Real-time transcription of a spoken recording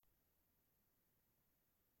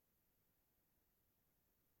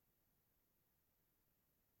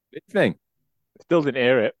Thing. Still didn't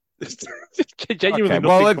hear it. Genuinely Okay.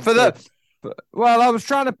 nothing Well, come through. well, I was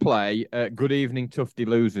trying to play "Good Evening, Tufty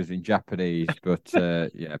Losers" in Japanese, but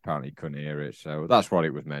yeah, apparently you couldn't hear it. So that's what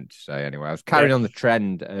it was meant to say. Anyway, I was Yeah, carrying on the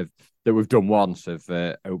trend that we've done once of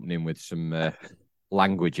opening with some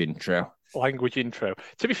language intro. language intro.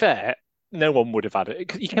 To be fair, no one would have had it.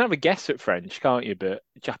 'Cause you can have a guess at French, can't you? But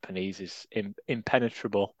Japanese is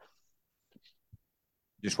impenetrable.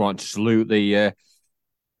 Just want to salute the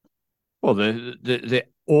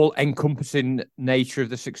all-encompassing nature of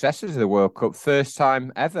the successes of the World Cup. First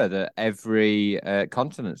time ever that every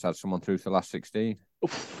continent's had someone through to the last 16.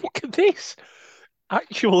 Look at this.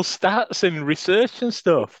 Actual stats and research and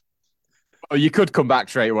stuff. Oh, you could come back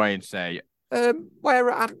straight away and say,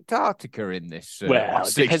 where Antarctica in this Well,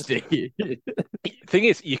 last it depends. 60? Thing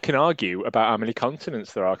is, you can argue about how many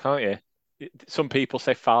continents there are, can't you? Some people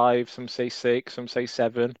say five, some say six, some say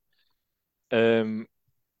seven. Um,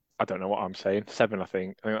 I don't know what I'm saying. Seven, I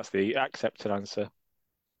think. I think that's the accepted answer.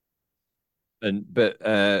 But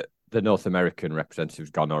the North American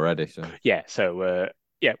representative's gone already. So Yeah. So,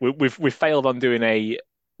 yeah, we've failed on doing a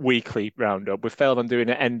weekly roundup. We've failed on doing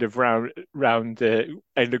an end of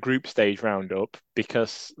group stage roundup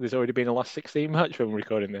because there's already been a last 16 match when we're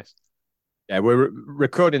recording this. yeah, we're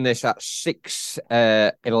recording this at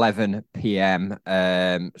 6:11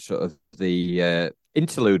 p.m. Sort of the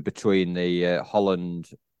interlude between the Holland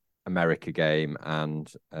America game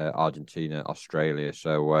and Argentina Australia.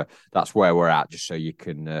 So that's where we're at, just so you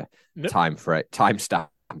can No, timestamp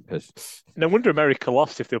us. no wonder America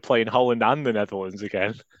lost if they're playing Holland and the Netherlands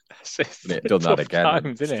again. It's Done that tough again. I'm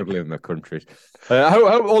times, isn't it? struggling with my countries. I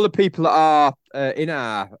hope all the people that are in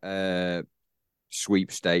our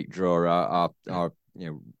sweepstake draw are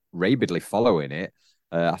rabidly following it.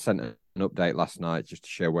 I sent an update last night just to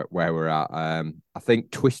show where we're at. I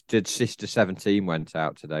think Twisted Sister 17 went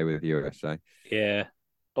out today with USA. Yeah,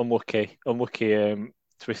 unlucky, unlucky.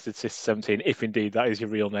 Twisted Sister 17, if indeed that is your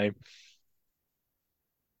real name.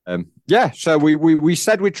 Yeah, so we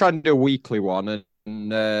said we'd try and do a weekly one,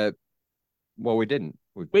 and well, we didn't.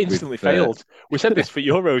 We We've instantly failed. We said this for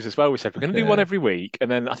Euros as well. We said we're going to do one every week,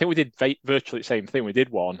 and then I think we did virtually the same thing. We did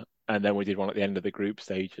one, and then we did one at the end of the group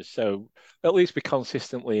stages. So at least we're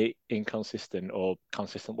consistently inconsistent or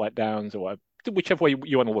consistent letdowns or whatever. Whichever way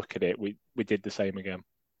you want to look at it, we did the same again.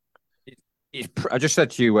 I just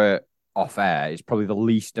said to you off air, it's probably the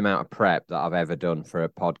least amount of prep that I've ever done for a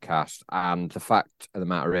podcast. And the fact of the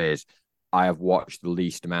matter is, I have watched the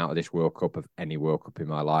least amount of this World Cup of any World Cup in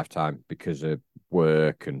my lifetime because of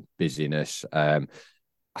work and busyness.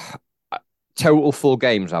 Total full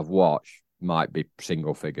games I've watched might be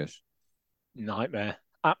single figures. Nightmare,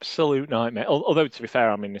 absolute nightmare. Although to be fair,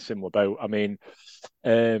 I'm in a similar boat. I mean,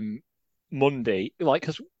 um, Monday, like,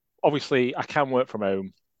 because obviously I can work from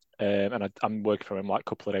home, and I'm working from home like a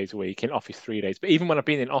couple of days a week, in office 3 days. But even when I've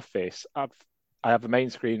been in office, I have a main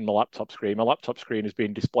screen, my laptop screen. My laptop screen has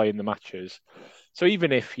been displaying the matches. So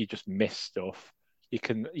even if you just miss stuff, you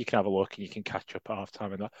can have a look and you can catch up at half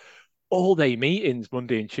time and that. All day meetings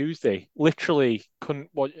Monday and Tuesday. Literally couldn't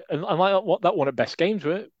watch, and like what that one at best games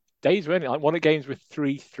were days, weren't it? Like one of games were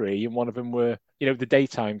 3-3, and one of them were, the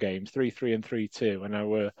daytime games 3-3 and 3-2, and I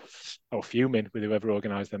were fuming with whoever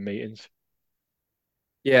organised them meetings.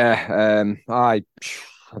 Yeah,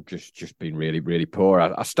 I've just been really really poor.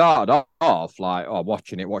 I started off like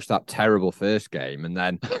watch that terrible first game, and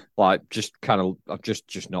then like just kind of I've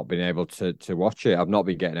just not been able to watch it. I've not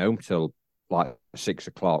been getting home till like 6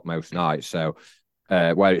 o'clock most nights. So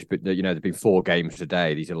where it's been, there's been four games a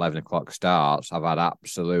day, these 11 o'clock starts. I've had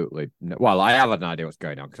absolutely well, I have had an idea what's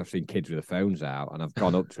going on because I've seen kids with their phones out, and I've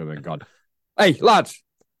gone up to them and gone, "Hey lads,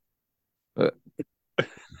 uh,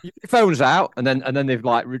 your phone's out," and then they've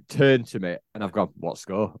like returned to me, and I've gone, "What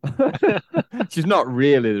score?" Which is not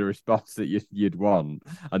really the response that you'd want.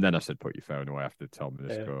 And then I said, "Put your phone away," after they told me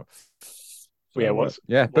the Yeah. score. Well, yeah, So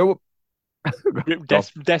yeah, what but go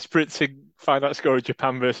desperate to find that score of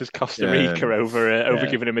Japan versus Costa yeah, Rica over yeah.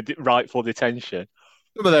 giving him a rightful detention.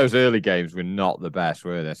 Some of those early games were not the best,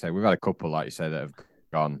 were they? So we've had a couple, like you say, that have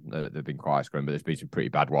gone. They've been quite scrum, but there's been some pretty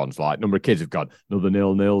bad ones. Like number of kids have gone another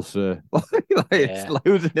 0-0, sir. Like, it's Yeah.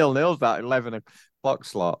 loads of 0-0s that 11 o'clock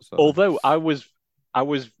slot. So Although I was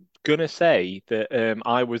gonna say that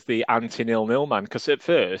I was the anti nil man because at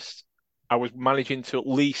first I was managing to at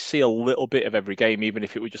least see a little bit of every game, even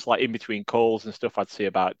if it was just like in between calls and stuff. I'd see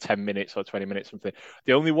about 10 minutes or 20 minutes something.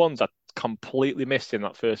 The only ones I completely missed in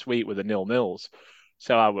that first week were the nil-nils.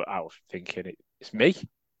 So I was thinking it's me.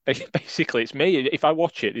 Basically, it's me. If I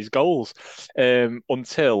watch it, there's goals.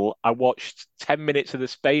 Until I watched 10 minutes of the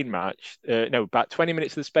Spain match. No, about 20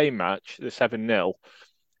 minutes of the Spain match, the 7-0,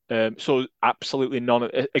 So absolutely none.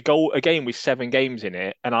 A game with 7 games in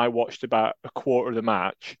it, and I watched about a quarter of the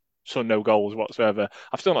match. So no goals whatsoever.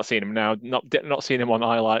 I've still not seen him now. Not seen him on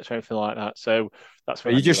highlights or anything like that. So that's But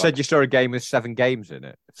when I you knew just I said you saw a game with 7 games in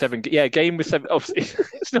it. seven. Yeah, game with seven. Obviously,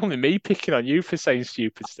 it's normally me picking on you for saying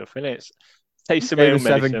stupid stuff, isn't it? It's taste of my Game own with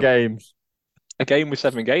seven medicine. games. A game with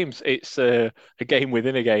 7 games. It's a game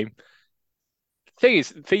within a game. Thing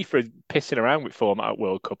is, FIFA are pissing around with format at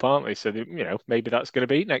World Cup, aren't they? So maybe that's going to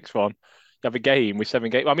be next one. You have a game with 7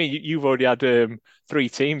 games. I mean, you've already had 3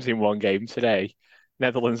 teams in one game today: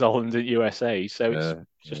 Netherlands, Holland, and USA. So it's Yeah, yeah.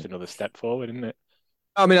 just another step forward, isn't it?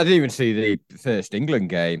 I mean, I didn't even see the first England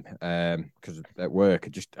game because at work,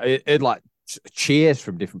 it like cheers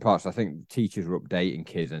from different parts. I think teachers were updating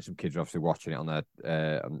kids, and some kids were obviously watching it on their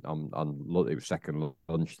it was second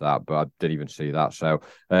lunch that, but I didn't even see that. So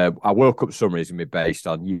our World Cup summary is gonna be based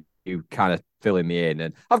on you kind of filling me in,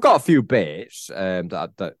 and I've got a few bits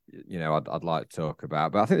that I'd like to talk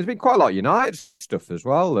about, but I think there's been quite a lot of United stuff as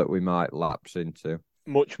well that we might lapse into.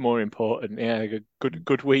 Much more important. Yeah, a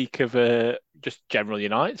good week of just general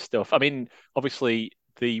United stuff. I mean, obviously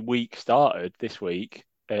the week started this week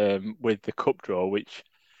with the cup draw, which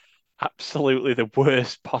absolutely the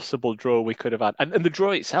worst possible draw we could have had. And the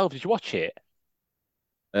draw itself, did you watch it?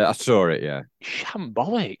 I saw it, yeah.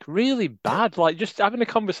 Shambolic, really bad. Like just having a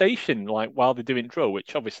conversation like while they're doing draw,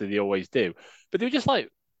 which obviously they always do, but they were just like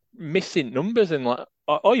missing numbers and like,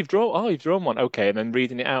 you've drawn one, okay, and then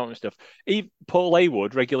reading it out and stuff. Paul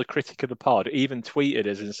Haywood, regular critic of the pod, even tweeted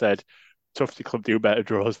us and said, "Tufty Club do better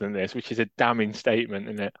draws than this," which is a damning statement,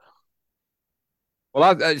 isn't it? Well,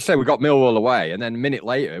 I say we got Millwall away, and then a minute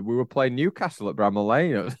later we were playing Newcastle at Bramall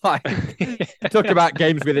Lane. It was like talk about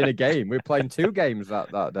games within a game. We were playing 2 games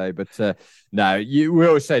that day, but no, we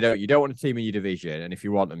always say you don't want a team in your division, and if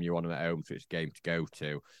you want them, you want them at home, so it's a game to go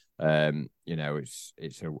to.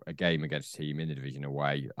 It's a game against a team in the division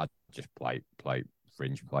away. I just play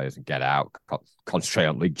fringe players and get out, concentrate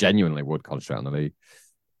on the league. Genuinely would concentrate on the league.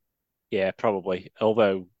 Yeah, probably.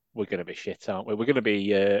 Although we're going to be shit, aren't we? We're going to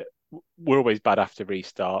be. We're always bad after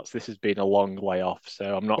restarts. This has been a long layoff,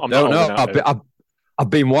 so I'm not. I'm not No, holding no, out hope. I've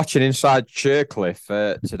been watching Inside Chercliffe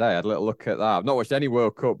today. I had a little look at that. I've not watched any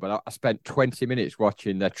World Cup, but I spent 20 minutes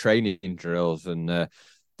watching their training drills, and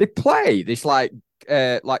they play this like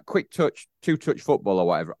quick touch, 2-touch football or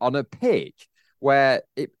whatever on a pitch where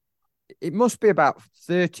it must be about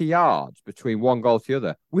 30 yards between one goal to the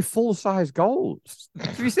other with full size goals.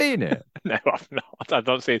 Have you seen it? No, I've not. I've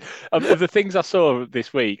not seen. Of the things I saw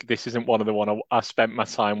this week, this isn't one of the one I spent my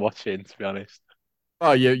time watching. To be honest,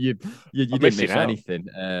 Oh, you I'm didn't missing miss out. anything.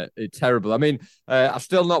 It's terrible. I mean, I've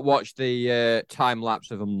still not watched the time lapse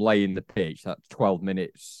of them laying the pitch. That's 12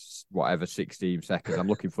 minutes, whatever, 16 seconds. I'm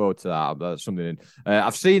looking forward to that. That's something.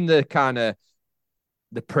 I've seen the kind of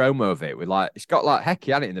the promo of it with like it's got like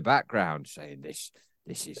Hecky at it in the background saying this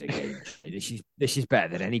is a game. This is better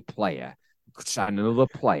than any player. We could sign another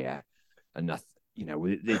player, and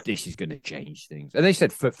this is going to change things. And they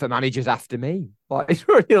said for managers after me, like it's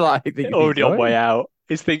really like they Already on way going. out.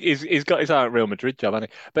 His thing he's got his eye at Real Madrid job,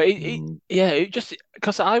 hasn't he? But yeah, it just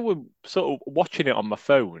because I was sort of watching it on my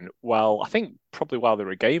phone while I think probably while there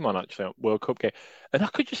were a game on actually, World Cup game, and I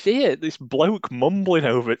could just hear this bloke mumbling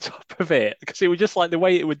over the top of it because it was just like the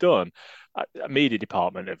way it was done. Media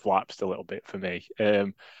department have lapsed a little bit for me,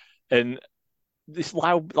 and this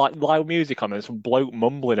loud music on and some bloke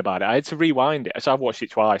mumbling about it. I had to rewind it. So I've watched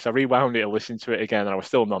it twice. I rewound it and listened to it again, and I was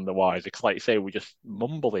still none the wiser. Because, like you say, we're just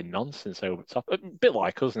mumbling nonsense over the top. A bit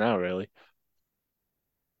like us now, really.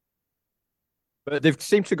 But they've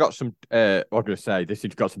seemed to got some. What do I say? They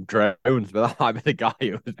seem to got some drones, but that might be the guy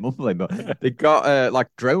who was mumbling. But they got like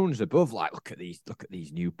drones above. Like, look at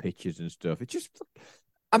these new pictures and stuff. It's just,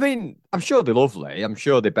 I mean, I'm sure they're lovely. I'm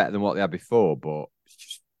sure they're better than what they had before. But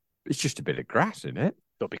it's just a bit of grass, isn't it?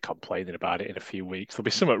 They'll be complaining about it in a few weeks. There'll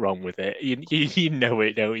be something wrong with it. You know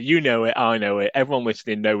it, don't you? You know it. I know it. Everyone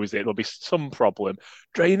listening knows it. There'll be some problem.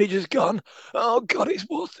 Drainage is gone. Oh God, it's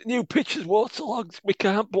water. New pitch is waterlogged. We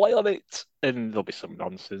can't play on it. And there'll be some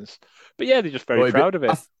nonsense. But yeah, they're just very proud of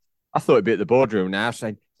it. I thought it'd be at the boardroom now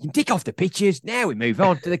saying, you can tick off the pictures. Now we move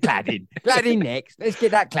on to the cladding. Cladding next. Let's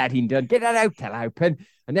get that cladding done. Get that hotel open.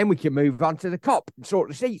 And then we can move on to the cop and sort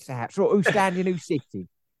the seats out. Sort who's standing, who's sitting.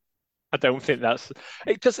 I don't think that's it.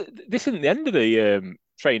 Because this isn't the end of the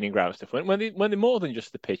training ground stuff. When they're more than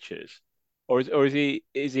just the pitches, or is he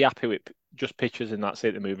happy with just pitches and that's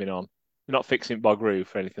it? They're moving on. They're not fixing bog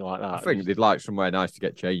roof or anything like I that. think they'd like somewhere nice to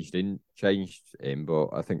get changed in, but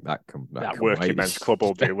I think that That can working wait. men's club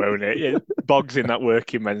will do, won't it? Yeah, Bog's in that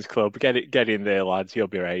working men's club. Get in there, lads. You'll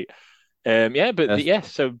be right. Yeah, but Yes. yeah.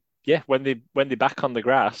 So yeah, when they're back on the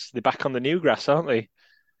grass, they're back on the new grass, aren't they?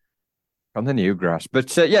 On the new grass.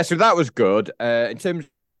 But yeah, so that was good. In terms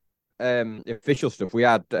official stuff, we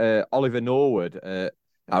had Oliver Norwood, a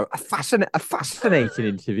fascinating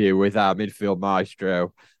interview with our midfield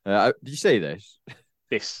maestro. Did you see this?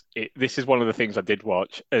 This is one of the things I did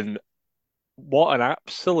watch, and what an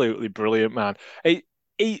absolutely brilliant man.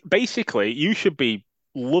 He basically, you should be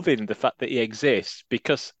loving the fact that he exists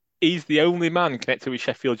because he's the only man connected with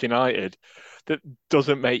Sheffield United that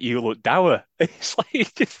doesn't make you look dour. It's like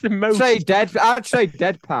he's just the most. I'd say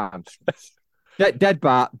deadpan.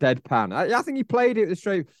 Deadpan. I think he played it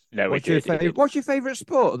straight. No, he did. What's your favourite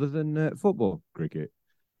sport other than football? Cricket.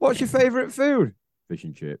 What's your favourite food? Fish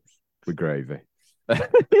and chips with gravy.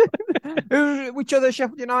 Which other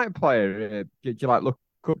Sheffield United player did you like look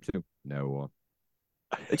up to? No one.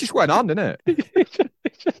 It just went on, didn't it?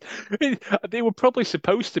 They were probably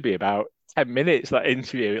supposed to be about 10 minutes, that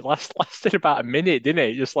interview. It lasted about a minute, didn't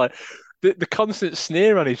it? Just like the constant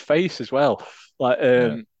sneer on his face as well. Like,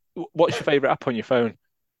 what's your favourite app on your phone?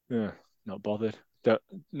 Yeah, not bothered. Not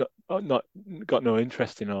got no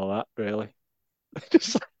interest in all that, really.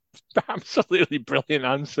 Just like, absolutely brilliant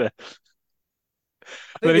answer.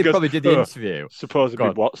 I think he probably did the interview. Supposedly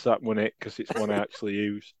WhatsApp won it because it's one I actually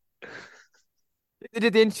use. They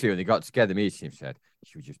did the interview and they got together meeting and said,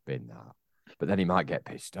 should we just bin that? But then he might get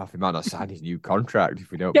pissed off. He might not sign his new contract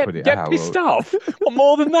if we don't put it out. Get pissed off? What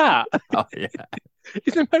more than that? Oh, yeah.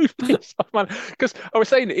 He's the most pissed off man. Because I was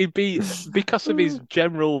saying he'd be, because of his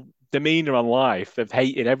general demeanour on life of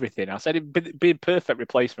hating everything. I said it'd be a perfect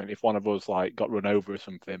replacement if one of us like got run over or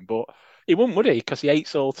something. But he wouldn't, would he? Because he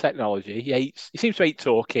hates all technology. He seems to hate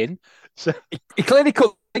talking. So he clearly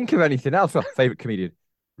couldn't think of anything else. Well, favourite comedian,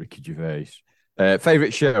 Ricky Gervais.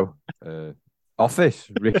 Favourite show, Office,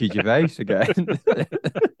 Ricky Gervais again.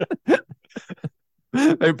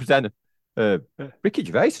 Favourite presenter, Ricky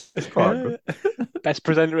Gervais. That's quite good. Best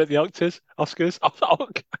presenter at the Oscars. I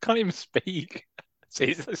can't even speak.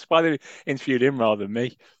 See, that's why they interviewed him rather than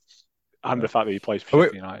me. And the fact that he plays for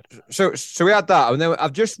Sheffield United. So we had that, and then I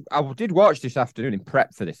did watch this afternoon in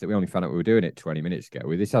prep for this. That we only found out we were doing it 20 minutes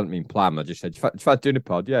ago. This hadn't been planned. I just said, "If I doing a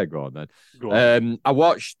pod, yeah, go on then." Go on. I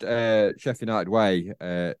watched Sheffield United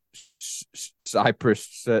Way,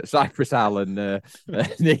 Cypress Allen,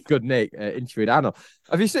 Nick interviewed Arnold.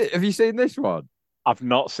 Have you seen this one? I've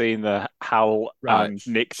not seen the Hal and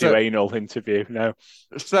Nick Duanel interview. No.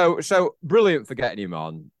 So brilliant for getting him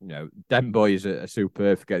on. You know, them boys are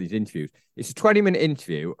superb for getting these interviews. It's a 20-minute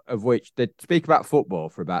interview of which they speak about football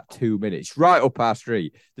for about 2 minutes, right up our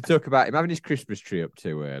street. They talk about him having his Christmas tree up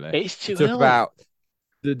too early. It's too early. Talk about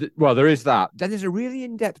well, there is that. Then there's a really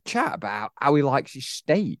in-depth chat about how he likes his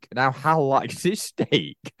steak and how Hal likes his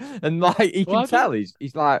steak. And like he can tell he's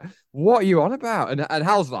like, what are you on about? And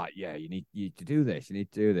Hal's like, yeah, you need to do this, you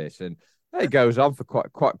need to do this. And it goes on for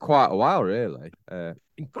quite a while, really.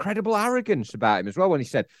 Incredible arrogance about him as well. When he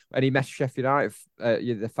met Sheffield United,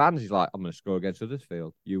 the fans, he's like, I'm going to score against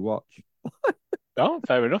Huddersfield. You watch. Oh,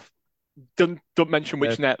 fair enough. Don't mention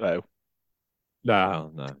which net though.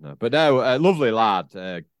 No. But no, lovely lad.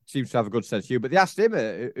 Seems to have a good sense of humour. But they asked him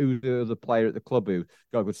who's the other player at the club who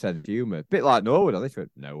got a good sense of humour. Bit like Norwood on this one.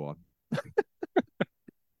 No one.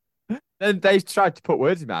 Then they tried to put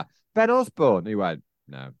words in my mouth. Ben Osborne. He went,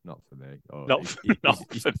 no, not for me. Not for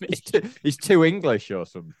me. He's too English or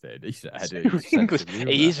something. He said. English.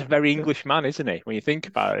 He is a very English man, isn't he? When you think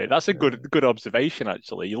about it, that's a good observation.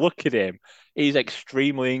 Actually, you look at him. He's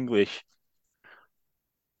extremely English.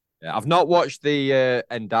 Yeah, I've not watched the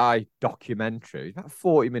Ndai documentary. It's about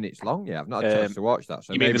 40 minutes long. Yeah, I've not had a chance to watch that.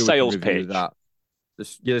 So you mean the sales pitch? That.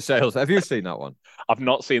 The sales. Have you seen that one? I've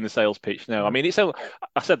not seen the sales pitch. No, I mean I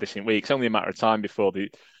said this in week. It's only a matter of time before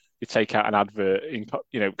they take out an advert in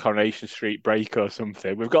Coronation Street break or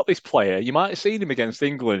something. We've got this player. You might have seen him against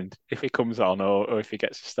England if he comes on or if he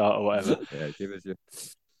gets a start or whatever. Yeah, give us your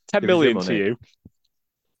 10 million to you.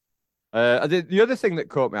 The other thing that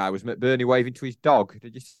caught my eye was McBurney waving to his dog.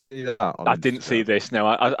 Did you see that? I didn't see this.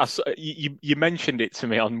 No, you mentioned it to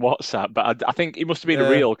me on WhatsApp, but I think it must have been a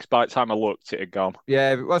reel because by the time I looked, it had gone.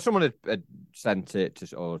 Yeah, well, someone had sent it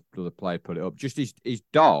or the player put it up. Just his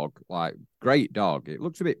dog, like great dog. It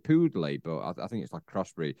looks a bit poodly, but I think it's like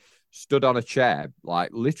crossbreed. Stood on a chair, like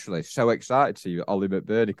literally so excited to see Ollie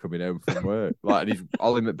McBurney coming home from work. Like, and he's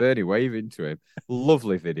Ollie McBurney waving to him.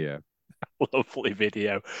 Lovely video. Lovely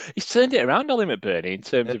video. He's turned it around, Ollie McBurney, in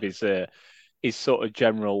terms of his sort of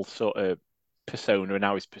general sort of persona and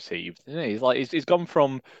how he's perceived. He's gone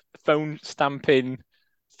from phone stamping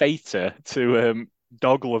fater to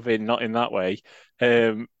dog loving, not in that way.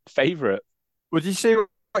 Favourite. Well, did you see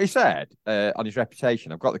what he said on his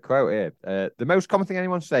reputation? I've got the quote here. The most common thing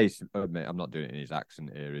anyone says, mate, I'm not doing it in his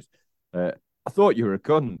accent here, is, I thought you were a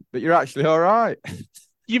cunt, but you're actually all right.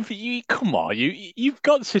 Come on, you've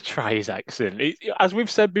got to try his accent. As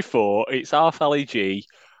we've said before, it's half LEG,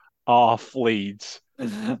 half Leeds.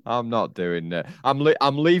 I'm not doing that. I'm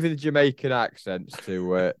leaving the Jamaican accents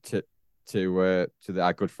to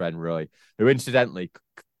our good friend Roy, who incidentally,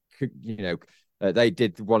 they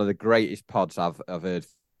did one of the greatest pods I've heard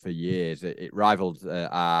for years. It rivaled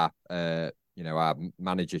our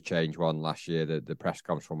manager change one last year, the press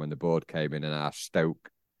conference one when the board came in, and our Stoke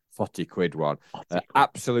 40 quid one.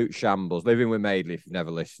 Absolute shambles. Living with Madeley, if you've never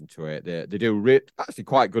listened to it, they do actually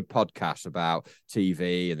quite good podcasts about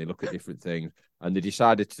TV, and they look at different things. And they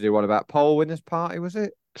decided to do one about Poll Winners Party, was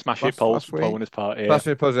it? Smash It Poll Winners Party. Smash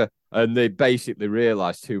It Puzzle. And they basically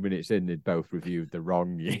realised 2 minutes in they'd both reviewed the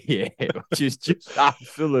wrong year, which is just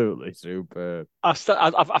absolutely superb. I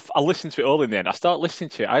listened to it all in the end. I started listening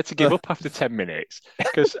to it. I had to give up after 10 minutes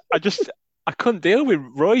because I couldn't deal with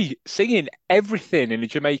Roy singing everything in a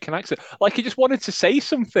Jamaican accent. Like he just wanted to say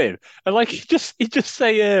something. And like he just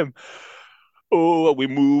say, oh, are we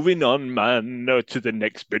moving on, man, to the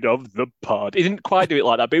next bit of the pod? He didn't quite do it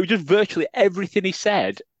like that, but it was just virtually everything he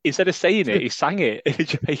said. Instead of saying it, he sang it in a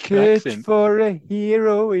Jamaican accent. For a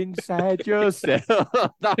hero inside yourself.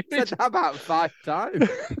 That said about 5 times.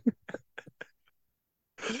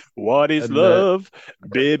 What is love?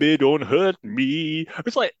 Baby, don't hurt me.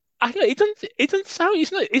 It's like, it doesn't sound.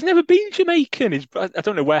 He's never been Jamaican. I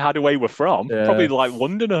don't know where Hadaway were from. Yeah. Probably like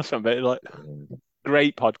London or something. Like,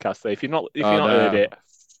 great podcast though. If you've not heard it,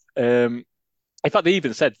 in fact, they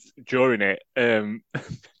even said during it,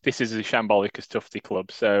 this is a shambolic as Tufty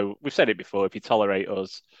club. So we've said it before. If you tolerate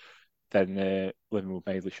us, then Living with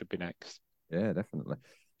Madeley should be next. Yeah, definitely.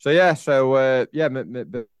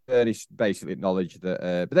 Bernie basically acknowledged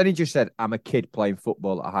that, but then he just said, "I'm a kid playing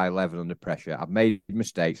football at a high level under pressure. I've made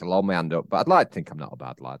mistakes. I'll hold my hand up, but I'd like to think I'm not a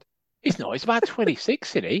bad lad." He's not. He's about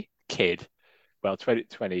 26, isn't he? Kid. Well, 20,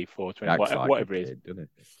 24, 20, whatever it is. Kid,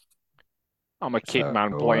 I'm a kid,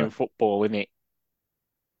 man, playing football, innit?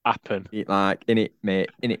 Happen. Like, innit, mate,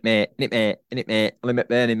 innit, mate, innit, mate, innit, mate, limit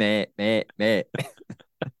Bernie, mate.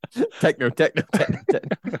 Techno.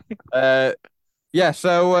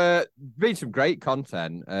 Been some great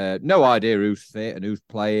content. No idea who's fit and who's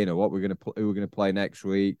playing or who we're gonna play next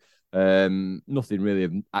week. Nothing really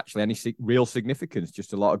of actually any real significance,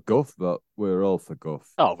 just a lot of guff, but we're all for guff.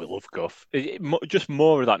 Oh, we love guff. Just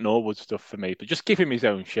more of that Norwood stuff for me, but just give him his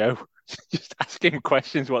own show. Just ask him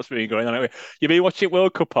questions, what's been going on. You been watching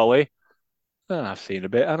World Cup, Ollie? Oh, I've seen a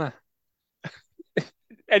bit, haven't I?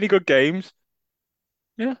 Any good games?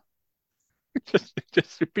 Yeah. Just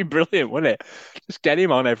it'd be brilliant, wouldn't it? Just get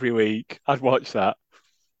him on every week. I'd watch that.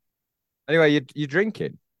 Anyway, you're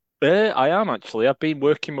drinking? I am actually. I've been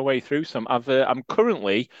working my way through some. I'm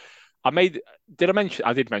currently. Did I mention?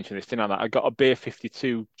 I did mention this, didn't I? I got a Beer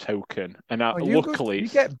 52 token, and luckily you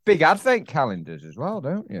get big advent calendars as well,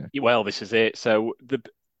 don't you? Well, this is it. So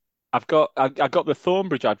I got the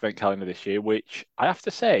Thornbridge advent calendar this year, which I have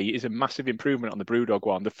to say is a massive improvement on the Brewdog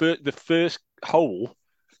one. The first hole,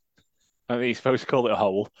 I think you're supposed to call it a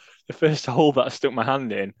hole. The first hole that I stuck my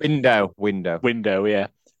hand in. Window, yeah.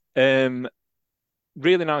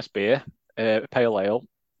 Really nice beer, pale ale.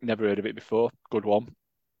 Never heard of it before. Good one.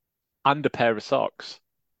 And a pair of socks.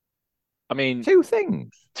 I mean, two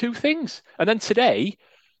things. And then today,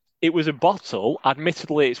 it was a bottle.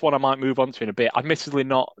 Admittedly, it's one I might move on to in a bit. Admittedly,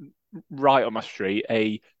 not right on my street.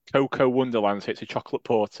 A Cocoa Wonderland, so it's a chocolate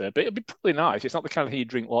porter, but it'll be pretty nice. It's not the kind of thing you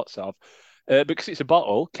drink lots of. Because it's a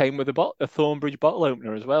bottle, came with a Thornbridge bottle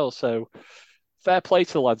opener as well. So fair play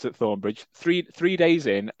to the lads at Thornbridge. Three days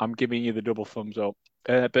in, I'm giving you the double thumbs up.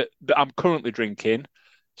 But I'm currently drinking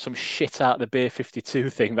some shit out of the Beer 52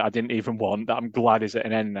 thing that I didn't even want, that I'm glad is at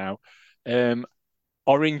an end now.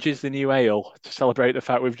 Orange is the new ale to celebrate the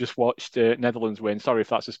fact we've just watched Netherlands win. Sorry if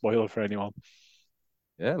that's a spoiler for anyone.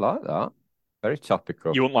 Yeah, like that. Very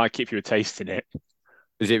topical. You wouldn't like it if you were tasting it.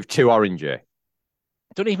 Is it too orangey?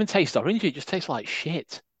 Don't even taste orangey. It just tastes like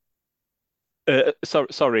shit.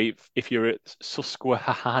 Sorry if you're at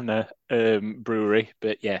Susquehanna Brewery,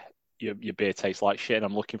 but yeah, your beer tastes like shit, and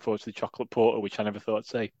I'm looking forward to the chocolate porter, which I never thought I'd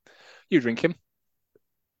say. You drink him?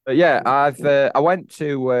 Yeah, I went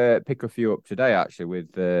to pick a few up today actually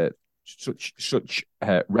with such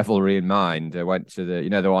revelry in mind. I went to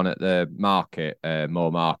the one at the market,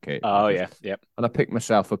 Moore Market. Oh yeah, yep. And I picked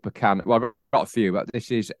myself up a can. Well, I've got a few, but this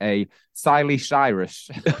is a Siley Cyrus.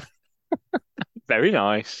 Very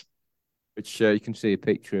nice. Which you can see a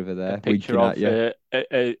picture over there. A picture of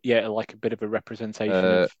like a bit of a representation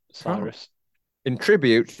of Cyrus. In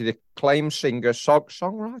tribute to the acclaimed singer,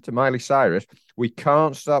 songwriter Miley Cyrus, we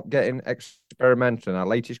can't stop getting experimental in our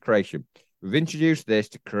latest creation. We've introduced this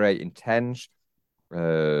to create intense,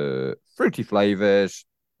 fruity flavors,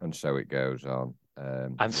 and so it goes on.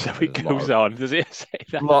 And so it goes on. Does it say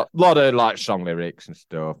that? Lot of like song lyrics and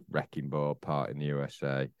stuff. Wrecking Ball, Part in the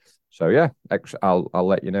USA. So yeah, I'll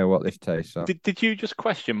let you know what this tastes like. Did you just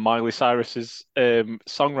question Miley Cyrus's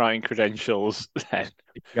songwriting credentials then?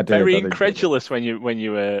 Very incredulous when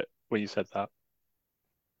you said that.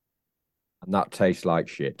 And that tastes like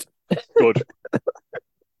shit. Good.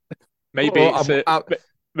 Maybe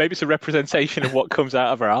it's a representation of what comes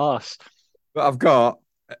out of our arse. But I've got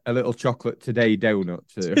a little chocolate today donut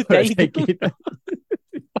too. Today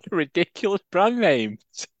what a ridiculous brand name.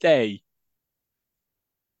 Today.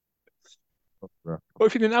 What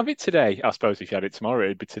if you didn't have it today? I suppose if you had it tomorrow,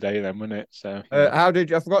 it'd be today then, wouldn't it? So how did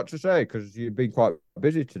you? I forgot to say because you've been quite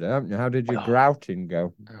busy today, haven't you? How did your grouting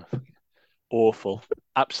go? Awful.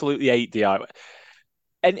 Absolutely hate DIY.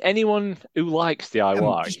 And anyone who likes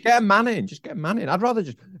DIY, just get a man in. Just get a man in. I'd rather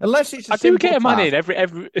just unless it's. I do get a man in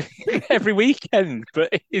every weekend,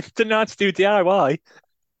 but it's don't know how to do DIY.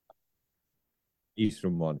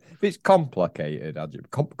 Someone. If it's complicated,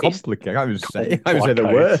 complicated. I was saying the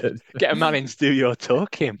word. Get a man in to do your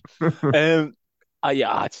talking. There's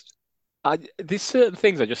certain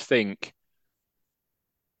things I just think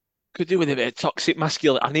could do with a bit of toxic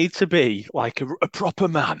masculinity. I need to be like a proper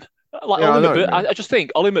man. Like I just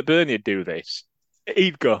think Ollie McBurney would do this.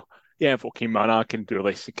 He'd go, yeah, fucking man, I can do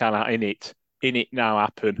this. Can I in it now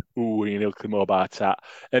happen? Ooh, you know more about that.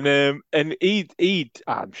 And he'd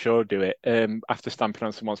I'm sure do it. After stamping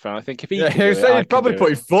on someone's phone, I think if he he'd probably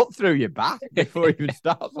put his foot through your back before he even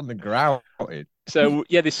starts on the ground. So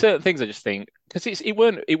yeah, there's certain things I just think because it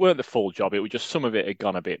weren't the full job. It was just some of it had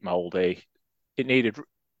gone a bit mouldy. It needed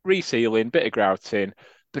resealing, bit of grouting,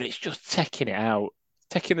 but it's just taking it out,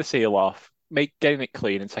 taking the seal off, getting it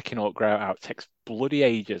clean, and taking all the grout out takes bloody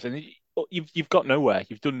ages. And you've got nowhere.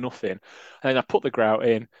 You've done nothing. And then I put the grout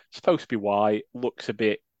in. It's supposed to be white. Looks a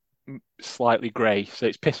bit slightly grey, so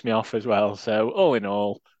it's pissed me off as well. So all in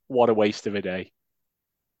all, what a waste of a day.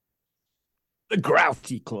 The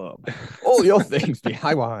Grouty Club. All your things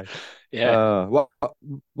DIY. Yeah. Well,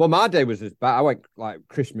 my day was as bad. I went like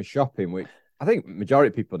Christmas shopping, which I think majority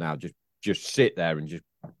of people now just sit there and just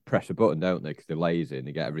press a button, don't they? Because they're lazy and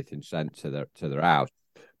they get everything sent to their house.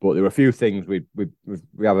 But there were a few things we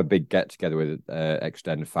have a big get together with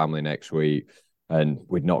extended family next week, and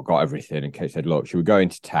we'd not got everything. And Kate said, "Look, should we go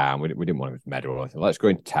into town?" We didn't want to medal or anything. Let's go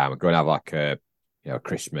into town. We're going to have like a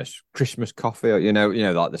Christmas coffee,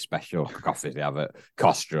 or, like the special coffees they have at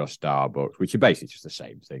Costa or Starbucks, which are basically just the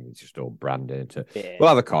same thing. It's just all branded. We'll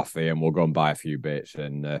have a coffee and we'll go and buy a few bits.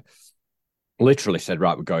 And literally said,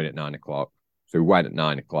 right, we're going at 9 o'clock. So we went at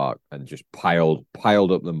 9 o'clock and just piled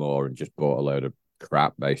up the moor and just bought a load of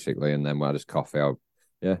crap basically, and then we had his coffee out.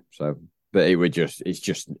 Yeah, so but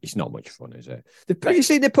it's not much fun, is it? You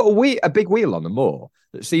see, they put a big wheel on the moor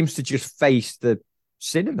that seems to just face the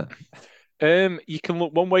cinema. You can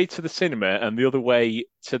look one way to the cinema and the other way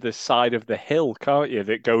to the side of the hill, can't you?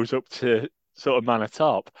 That goes up to sort of Manor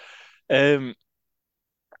Top. And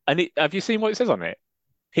have you seen what it says on it?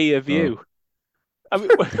 Pier view. I mean,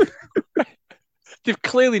 they've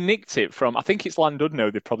clearly nicked it from. I think it's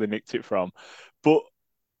Llandudno. They've probably nicked it from, but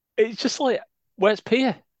it's just like, where's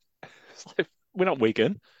Pier? It's like, we're not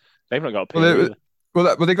Wigan. They've not got a Pier.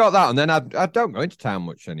 Well, they got that, and then I don't go into town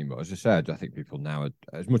much anymore. As I said, I think people now,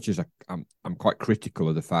 as much as I'm quite critical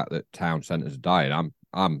of the fact that town centres are dying.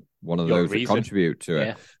 I'm one of those that contribute to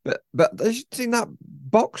it. But have you seen that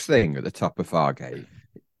box thing at the top of Fargate?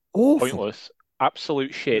 Awful. Pointless,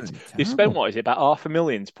 absolute shit. They've spent what is it, about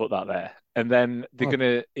 $500,000 to put that there, and then they're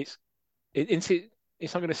gonna. It's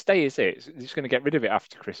not gonna stay, is it? It's just gonna get rid of it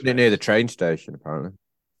after Christmas. Near the train station, apparently.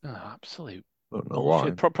 Oh, absolute. I don't know why.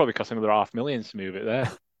 Probably cost another $500,000 to move it there.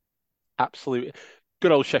 Absolute.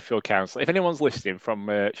 Good old Sheffield Council. If anyone's listening from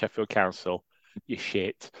Sheffield Council, you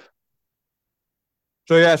shit.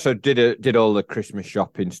 So did all the Christmas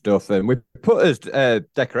shopping stuff, and we put as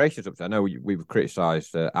decorations up. I know we've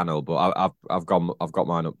criticised Anil, but I've got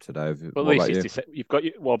mine up today. But at least you've got.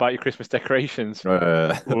 What about your Christmas decorations?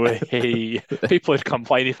 People would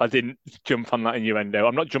complain if I didn't jump on that innuendo.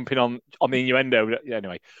 I'm not jumping on the innuendo.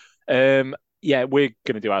 Anyway, yeah, we're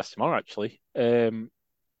going to do ours tomorrow. Actually,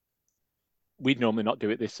 we'd normally not do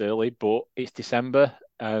it this early, but it's December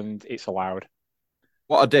and it's allowed.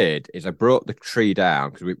 What I did is I brought the tree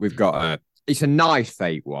down because we've got it's a nice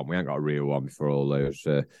fake one. We haven't got a real one before all those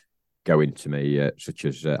go into me, such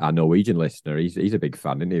as our Norwegian listener. He's a big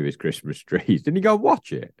fan, isn't he, of his Christmas trees? Didn't he go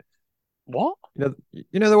watch it? What?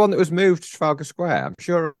 You know the one that was moved to Trafalgar Square. I'm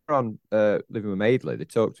sure on Living with Maidley they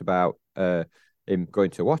talked about him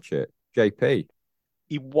going to watch it. JP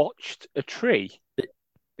He watched a tree.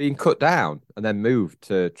 being cut down and then moved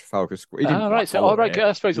to Trafalgar Square. He didn't Ah, right. like So, all follow right. it.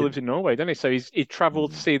 I suppose he Yeah. lives in Norway, doesn't he? So he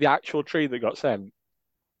travelled to see the actual tree that got sent.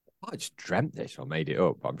 I just dreamt this or made it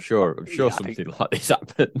up. I'm sure Yeah, I think something like this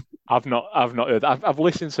happened. I've not heard. I've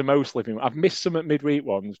listened to most living. I've missed some at midweek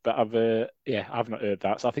ones, but yeah, I've not heard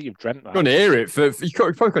that. So I think you've dreamt Couldn't hear it for you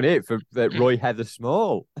probably couldn't hear it for Roy Heather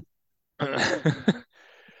Small. that.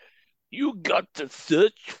 You got to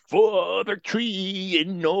search for the tree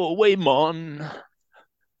in Norway, mon.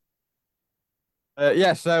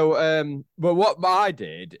 Yeah, so but what I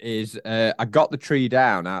did is I got the tree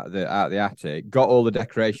down out of the attic, got all the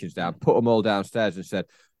decorations down, put them all downstairs, and said,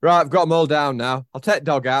 "Right, I've got them all down now. I'll take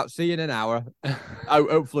dog out. See you in an hour.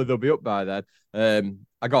 Hopefully they'll be up by then."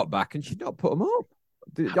 I got back and she'd not put them up.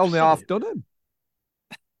 Only half done them.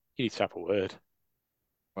 You need to have a word.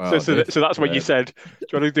 Well, So that's when you said, "Do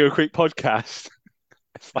you want to do a quick podcast?"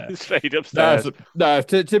 It's like straight upstairs. No.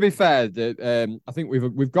 To be fair, I think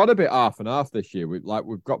we've got a bit half and half this year.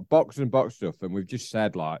 We've got box and box stuff, and we've just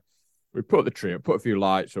said like we put the tree up, put a few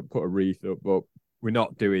lights up, put a wreath up, but we're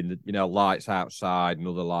not doing the lights outside and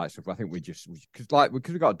other lights stuff. I think because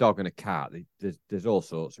we've got a dog and a cat, there's all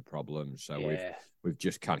sorts of problems. So Yeah. we've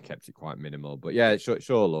just kind of kept it quite minimal. But yeah, it's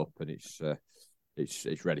all up and it's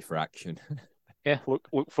ready for action. Yeah,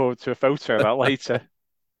 look forward to a photo of that later.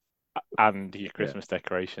 And your Yeah. Christmas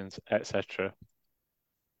decorations, etc.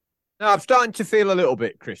 No, I'm starting to feel a little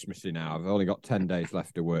bit Christmassy now. I've only got 10 days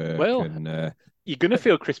left of work, Well, and you're gonna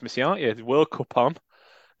feel Christmassy, aren't you? The World Cup on.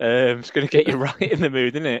 It's gonna get you right in the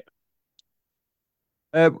mood, isn't it?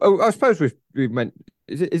 I suppose we've meant.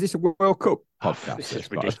 Is this a World Cup podcast? This is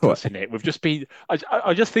ridiculous, isn't it? We've just been. I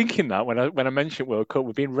was just thinking that when I mentioned World Cup,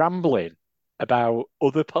 we've been rambling about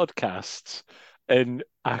other podcasts and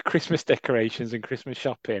our Christmas decorations and Christmas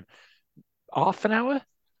shopping. Half an hour,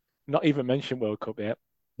 not even mentioned World Cup yet.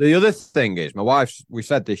 The other thing is, my wife's. We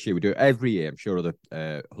said this year we do it every year. I'm sure other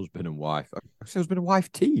husband and wife, I say husband and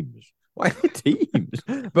wife teams. Why teams?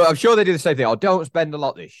 But I'm sure they do the same thing. Oh, don't spend a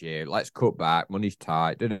lot this year. Let's cut back. Money's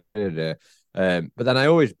tight. Da, da, da, da. But then I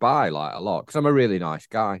always buy like a lot because I'm a really nice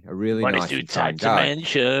guy. A really Money's nice too and tight kind to guy.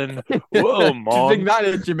 mention. Whoa, mom. Sing that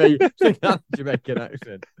in Jamaican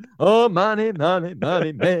accent. Oh, money, money,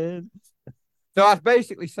 money, man. So I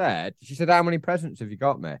basically said, she said, "How many presents have you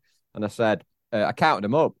got me?" And I said, I counted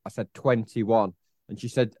them up. I said 21. And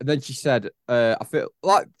then she said, I feel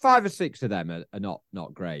like 5 or 6 of them are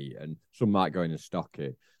not great, and some might go in a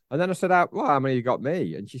stocking. And then I said, how many you got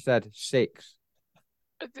me? And she said 6.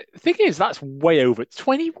 The thing is, that's way over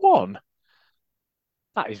 21.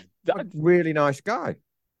 That is Really nice guy,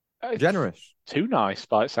 generous, too nice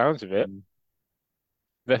by the sounds of it.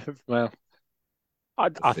 Well,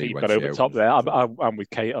 I think you've got over the top there. I'm with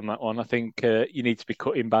Kate on that one. I think you need to be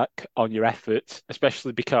cutting back on your efforts,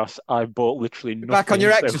 especially because I've bought literally nothing. Back on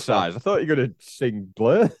your so exercise. far. I thought you were going to sing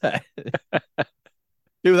Blur.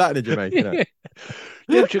 Do that in Jamaica.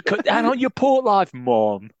 Don't you cut down on your port life,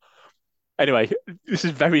 mom. Anyway, this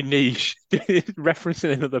is very niche,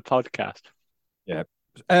 referencing another podcast. Yeah.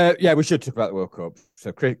 Yeah, we should talk about the World Cup.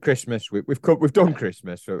 So Christmas, we've done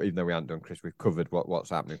Christmas. So even though we haven't done Christmas, we've covered what's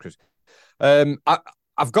happening. Christmas.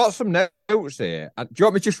 I've got some notes here. Do you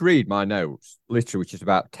want me to just read my notes? Literally, which is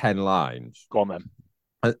about 10 lines. Go on, then.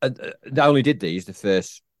 I only did these the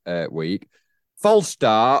first week. False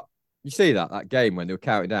start. You see that game when they were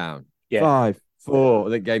counting down? Yeah. 5, 4.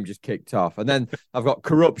 The game just kicked off. And then I've got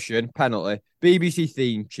corruption, penalty, BBC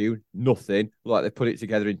theme tune, nothing. Like they put it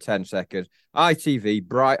together in 10 seconds. ITV,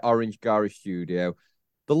 bright orange Gary Studio.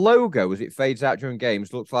 The logo, as it fades out during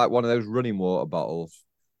games, looks like one of those running water bottles.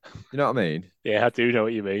 You know what I mean? Yeah, I do know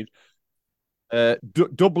what you mean.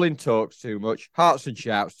 Dublin talks too much. Hearts and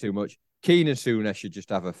shouts too much. Keane and Souness should just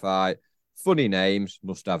have a fight. Funny names,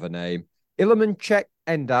 must have a name. Illiman Czech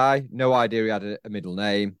Endai, no idea he had a middle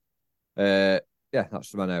name. Yeah,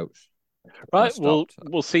 that's my notes. Right,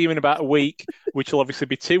 we'll see you in about a week, which will obviously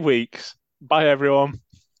be 2 weeks. Bye, everyone.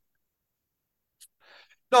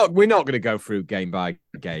 No, we're not going to go through game by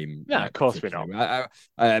game. No, of course we're not.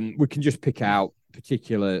 We can just pick out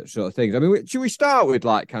particular sort of things. I mean, should we start with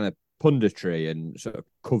like kind of punditry and sort of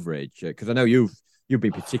coverage? Because I know you've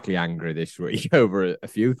been particularly angry this week over a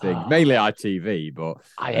few things, mainly ITV. But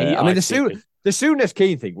I hate I mean, ITV. the Souness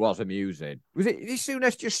Keane thing was amusing. Did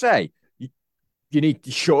Souness just say you need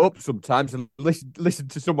to shut up sometimes and listen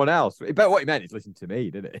to someone else? But what he meant is listen to me,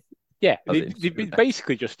 didn't it? Yeah, they've been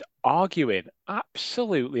basically just arguing,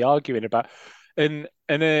 absolutely arguing about. And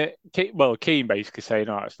And Keane basically saying,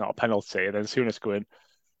 "No, it's not a penalty," and then Souness going,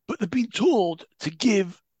 "But they've been told to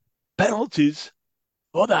give penalties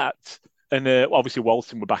for that." And obviously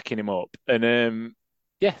Walton were backing him up, and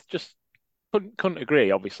yeah, just couldn't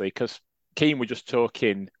agree, obviously, because Keane were just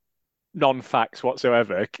talking non-facts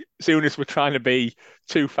whatsoever. Souness were trying to be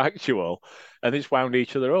too factual, and they just wound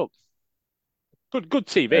each other up. Good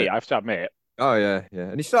TV, I have to admit. Oh yeah, yeah.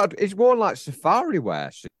 And he's worn like safari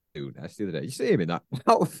wear soon. That's the other day. You see him in that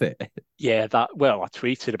outfit. Yeah, I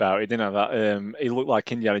tweeted about it, didn't I? That he looked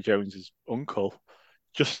like Indiana Jones's uncle,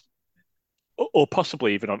 just or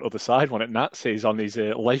possibly even on the other side one at Nazis on his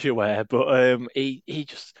leisure wear. But he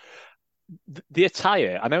just the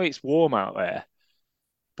attire. I know it's warm out there,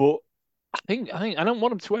 but I don't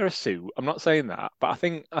want him to wear a suit. I'm not saying that, but I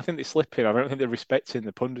think they're slipping. I don't think they're respecting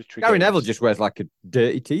the punditry Gary Neville gods. just wears like a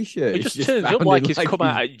dirty t-shirt. He He's just just turns up found like in he's like come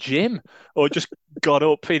out of gym or just got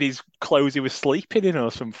up in his clothes he was sleeping in or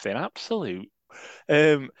something. Absolute.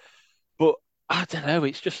 Um, but I don't know.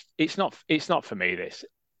 It's not for me. This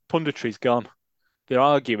punditry's gone. They're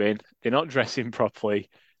arguing. They're not dressing properly.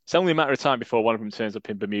 It's only a matter of time before one of them turns up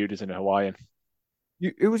in Bermudas and a Hawaiian.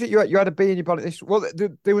 Who was it? You had a bee in your bonnet. Well,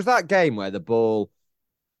 there was that game where the ball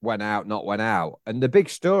went out, not went out, and the big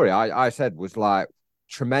story I said was like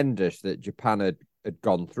tremendous that Japan had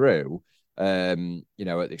gone through. At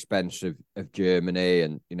the expense of Germany,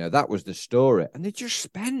 and that was the story. And they just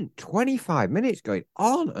spent 25 minutes going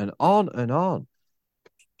on and on and on.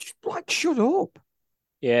 Just like shut up.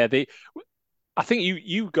 Yeah, I think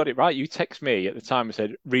you got it right. You text me at the time and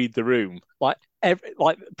said, "Read the room." Like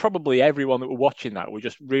probably everyone that were watching that were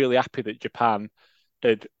just really happy that Japan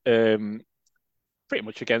had pretty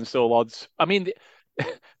much against all odds. I mean,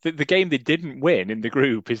 the game they didn't win in the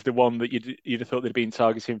group is the one that you'd have thought they'd been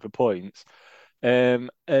targeting for points. And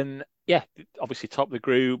yeah, obviously top the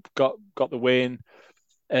group, got the win.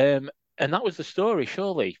 And that was the story,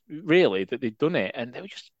 surely, really, that they'd done it. And they were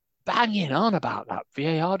just banging on about that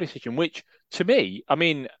VAR decision, which to me, I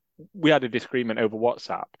mean, we had a disagreement over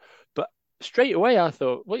WhatsApp, but straight away I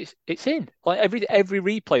thought, well, it's in. Like every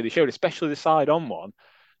replay they showed, especially the side on one,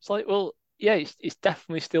 it's like, well, yeah, it's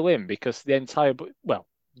definitely still in because the entire, well,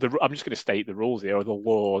 I'm just going to state the rules here, or the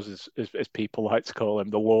laws, as people like to call them,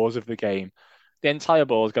 the laws of the game. The entire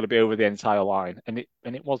ball has got to be over the entire line, and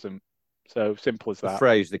it wasn't. So simple as The that.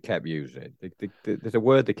 phrase they kept using. There's a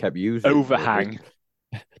word they kept using. Overhang.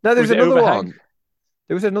 No, there's Was it another overhang? one.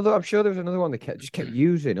 There was another. I'm sure there was another one they kept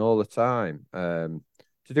using all the time. To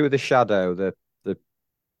do with the shadow. The I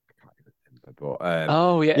can't even remember, but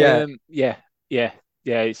Oh yeah, yeah,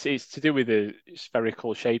 yeah. It's to do with the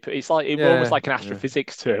spherical shape. It's like it was almost yeah, like an yeah.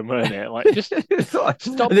 astrophysics term, weren't it? Like just It's like,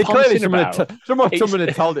 stop and they clearly poncing about. It's someone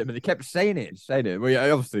had told him, and they kept saying it and saying it. Well, yeah,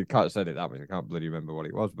 I obviously can't say it that much. I can't bloody remember what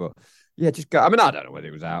it was, but yeah, just go. I mean, I don't know whether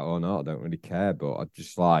it was out or not. I don't really care, but I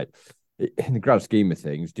just like in the grand scheme of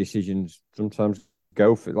things, decisions sometimes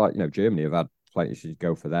go for Germany have had plenty of decisions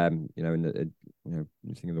go for them.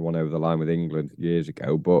 Thinking of the one over the line with England years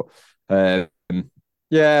ago, but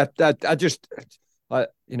yeah, I just like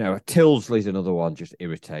Tilsley's another one just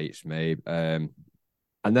irritates me. And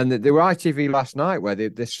then they were ITV last night where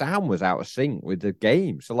the sound was out of sync with the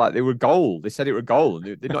game. So like they were goal. They said it were goal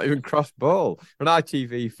and they're not even cross ball. On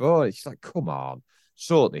ITV4, it's like, come on,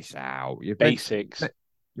 sort this out. basics.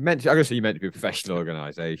 You meant to, I guess you meant to be a professional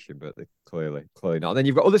organisation, but they're clearly not. And then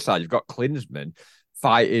you've got other side, you've got Klinsmann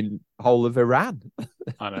fighting whole of Iran.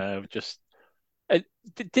 I know. Just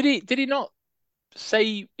did he not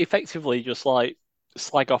say effectively just like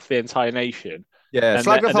slag off the entire nation? Yeah, And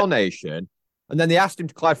slagged off the whole nation. And then they asked him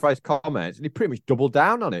to clarify his comments, and he pretty much doubled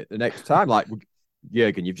down on it the next time. Like,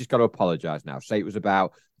 Jurgen, you've just got to apologise now. Say it was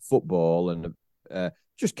about football and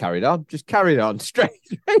just carried on. Just carried on straight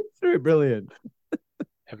through. Brilliant.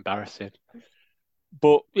 embarrassing.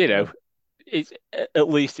 But it's at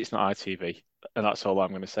least it's not ITV, and that's all I'm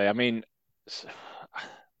going to say. I mean,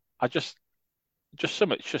 I just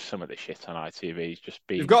some of the shit on ITV is just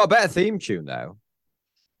They've been. got a better theme tune now.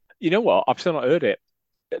 You know what? I've still not heard it.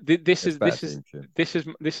 This It's is better this is theme tune.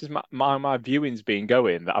 this is my viewing's been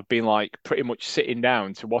going that I've been like pretty much sitting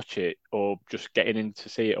down to watch it or just getting in to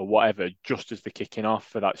see it or whatever just as they're kicking off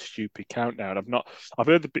for that stupid countdown. I've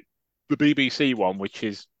heard the BBC one, which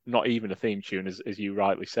is not even a theme tune as you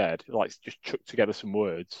rightly said, like just chuck together some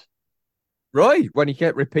words. Roy, when he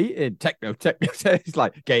kept repeating techno, it's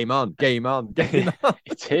like game on, game on, game on.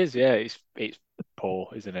 It is, yeah. It's poor,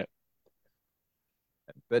 isn't it?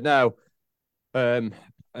 But no, and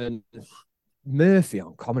Murphy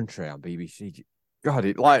on commentary on BBC. God,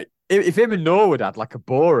 it like if him and Norwood had like a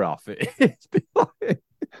bore off, it'd be like.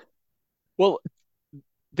 Well,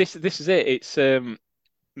 this is it. It's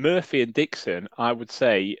Murphy and Dixon, I would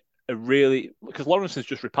say, are really because Lawrenson's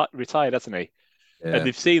just retired, hasn't he? And Yeah.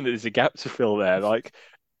 they've seen that there's a gap to fill there. Like,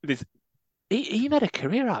 there's he made a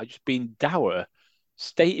career out of just being dour,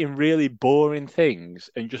 stating really boring things,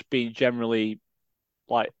 and just being generally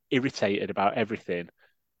like irritated about everything.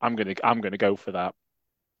 I'm gonna go for that.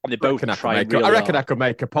 And they're both trying I really reckon I hard. could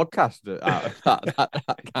make a podcast out of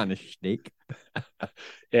that kind of shtick.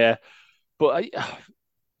 Yeah, but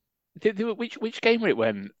which game were it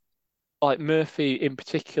when like Murphy in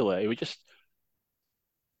particular? It was just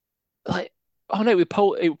like oh no, it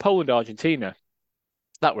was Poland Argentina.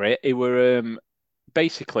 That were it. It were Oh,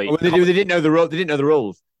 basically they didn't know the rule. They didn't know the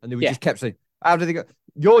rules, and they were yeah, just kept saying, "How do they go?"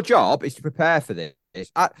 Your job is to prepare for this.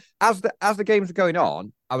 As the games were going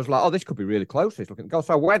on, I was like, "Oh, this could be really close." This looking go.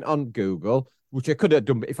 So I went on Google, which I could have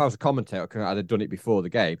done if I was a commentator. I'd have done it before the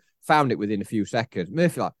game. Found it within a few seconds.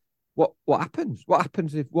 Murphy like, what happens? What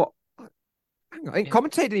happens if what? Hang on, yeah,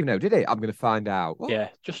 commentator didn't even know, did he? I'm going to find out. What? yeah.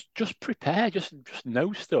 Just prepare. Just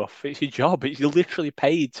know stuff. It's your job. You're literally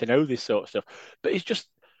paid to know this sort of stuff. But it's just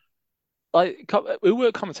like we were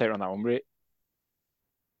a commentator on that one.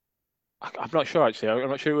 I'm not sure actually. I'm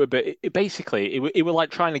not sure, but basically it were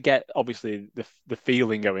like trying to get obviously the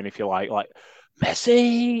feeling going, if you like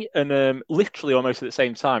Messi, and literally almost at the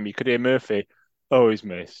same time you could hear Murphy, oh he's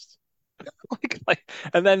missed,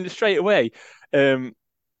 and then straight away, um,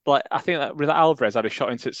 like I think that Alvarez had a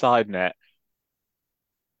shot into the side net.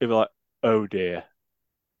 They were like, oh dear,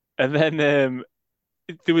 and then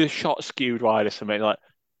there was a shot skewed wide or something like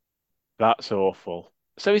that's awful.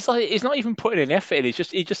 So it's like he's not even putting an effort in. He's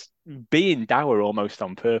just being dour almost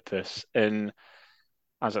on purpose. And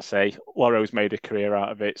as I say, Loro's made a career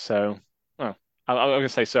out of it. So, well, I'm going to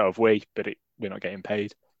say so have we, but we're not getting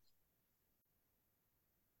paid.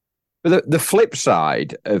 But the flip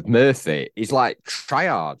side of Murphy is like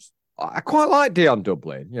tryhards. I quite like Dion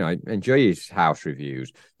Dublin. You know, I enjoy his house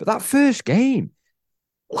reviews. But that first game,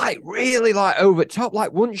 like really like over top,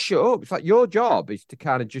 like wouldn't shut up. It's like your job is to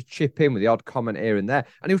kind of just chip in with the odd comment here and there.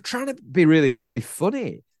 And he was trying to be really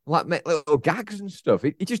funny, like make little gags and stuff.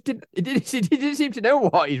 He just didn't. He didn't seem to know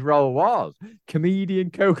what his role was. Comedian,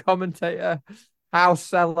 co-commentator, house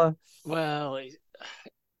seller. Well,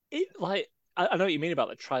 like I know what you mean about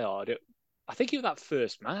the tryhard. I think in that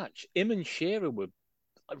first match, him and Shearer were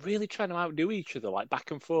really trying to outdo each other, like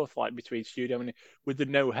back and forth, like between studio and with the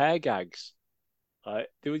no hair gags.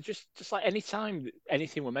 They were just like any time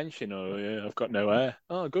anything were mentioned, oh yeah, I've got no hair.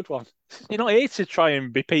 Oh, good one. You're not here to try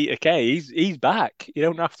and be Peter Kay. He's back. You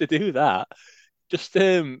don't have to do that. Just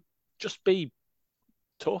be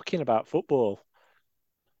talking about football.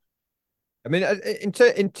 I mean, in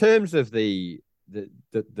terms of the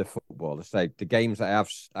football, I say the games that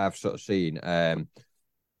I've sort of seen.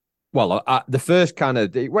 Well, the first kind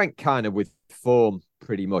of it went kind of with form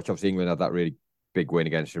pretty much. Obviously, England had that really big win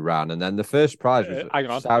against Iran, and then the first prize was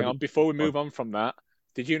Hang on. Before we move on from that,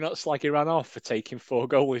 did you not slag Iran off for taking 4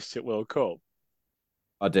 goalies to World Cup?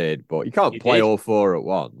 I did, but you can't You play did. all four at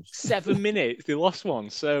once. 7 minutes, they lost one.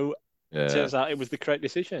 So it Yeah. turns out it was the correct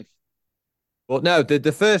decision. Well, no,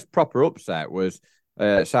 the first proper upset was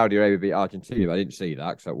Saudi Arabia beat Argentina. I didn't see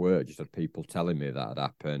that because at work just had people telling me that had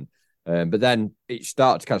happened. But then it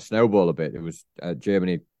started to kind of snowball a bit. It was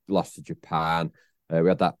Germany lost to Japan. We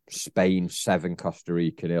had that Spain 7 Costa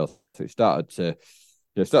Rica 0. So it started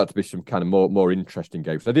to be some kind of more interesting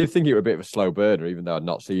games. I did think it was a bit of a slow burner, even though I'd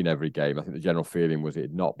not seen every game. I think the general feeling was it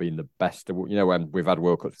had not been the best. You know, when we've had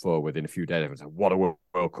World Cups before, within a few days, everyone's like, what a World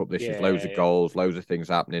Cup this is. Loads of goals, loads of things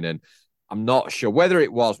happening. And I'm not sure whether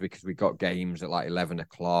it was because we got games at like 11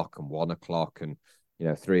 o'clock and 1 o'clock and,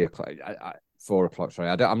 3 o'clock, 4 o'clock. Sorry,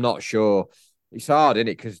 I'm not sure. It's hard, isn't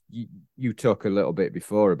it? Because you talk a little bit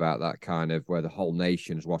before about that kind of where the whole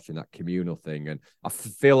nation's watching that communal thing. And I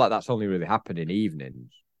feel like that's only really happened in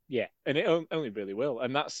evenings. Yeah, and it only really will.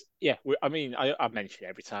 And that's, yeah, I mean, I mention it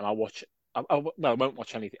every time I watch. Well, I won't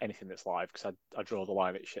watch anything that's live because I draw the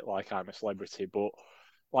line at shit like I'm a celebrity. But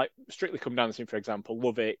like Strictly Come Dancing, for example,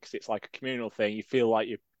 love it because it's like a communal thing. You feel like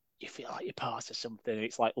you're part of something.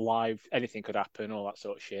 It's like live, anything could happen, all that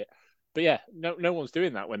sort of shit. But yeah, no one's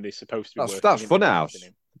doing that when they're supposed to be working. That's Funhouse.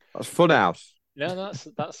 That's Funhouse. No,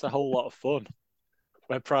 that's a whole lot of fun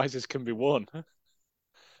where prizes can be won.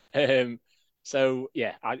 So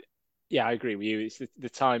yeah, I agree with you. It's the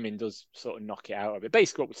timing does sort of knock it out of it.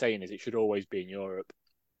 Basically, what we're saying is it should always be in Europe.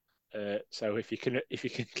 So if you can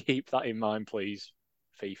keep that in mind, please,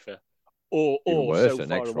 FIFA. Or worse so the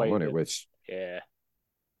far next away. one, wasn't it? With Yeah.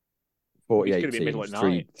 48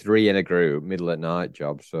 teams, three in a group, middle at night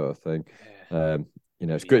job sort of thing. Yeah.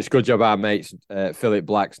 It's good. It's a good job our mates Philip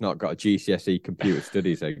Black's not got a GCSE computer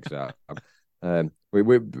studies exam. We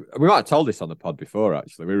might have told this on the pod before.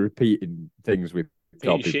 Actually, we're repeating things we've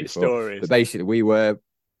told people Shit before. stories. But basically, we were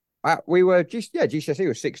just GCSE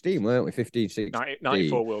was 16, weren't we? 15, 16.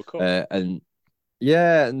 94 World Cup. And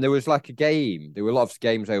yeah, and there was like a game. There were lots of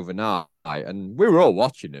games overnight, and we were all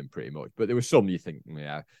watching them pretty much. But there was some you think,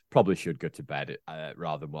 yeah, probably should go to bed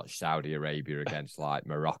rather than watch Saudi Arabia against like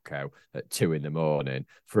Morocco at 2 a.m.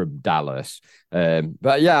 from Dallas.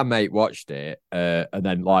 But yeah, mate watched it, and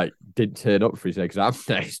then like didn't turn up for his exam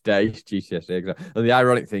next day, his GCSE exam. And the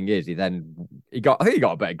ironic thing is, I think he got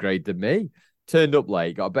a better grade than me. Turned up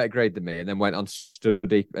late, got a better grade than me, and then went on to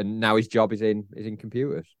study. And now his job is in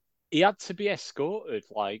computers. He had to be escorted,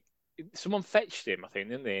 like someone fetched him, I think,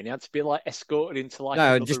 didn't they? And he had to be like escorted into like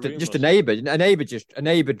no, another just room a neighbour. A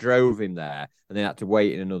neighbour drove him there, and they had to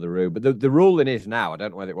wait in another room. But the ruling is now, I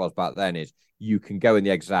don't know whether it was back then, is you can go in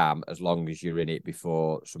the exam as long as you're in it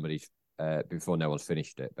before before no one's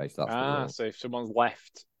finished it. Basically, that's the rule. So if someone's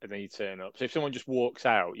left and then you turn up, so if someone just walks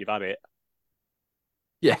out, you've had it.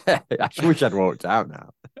 Yeah, I wish I'd walked out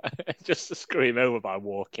now. Just to screw him over by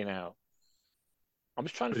walking out. I'm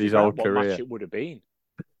just trying to With his figure out old what career. match it would have been.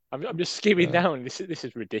 I'm just skimming down. This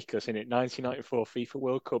is ridiculous, isn't it? 1994 FIFA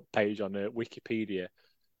World Cup page on Wikipedia.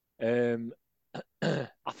 I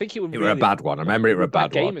think it would. It were a bad one. I remember it were a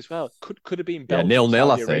bad game one as well. Could have been Yeah, Belgium, 0-0,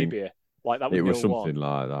 Saudi I think. Arabia. Like that was It was 0-1. something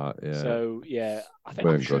like that. Yeah. So yeah, I'm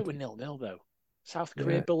Weren't sure good. it was 0-0 though. South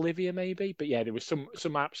Korea, Yeah. Bolivia, maybe. But yeah, there was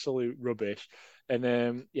some absolute rubbish.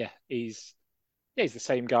 And he's the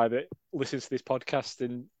same guy that listens to this podcast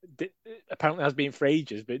and apparently has been for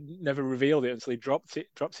ages, but never revealed it until he dropped it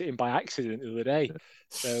in by accident the other day.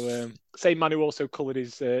 So same man who also coloured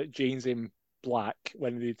his jeans in black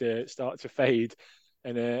when they'd start to fade.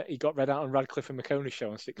 And he got read out on Radcliffe and McConey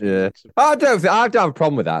show on 6 Minutes. I don't have a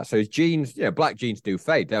problem with that. So his jeans, black jeans do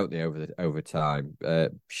fade, don't they, over time?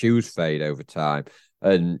 Shoes fade over time.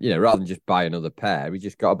 And, rather than just buy another pair, we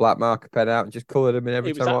just got a black marker pen out and just coloured them in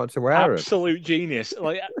every time I wanted to wear them. Absolute genius.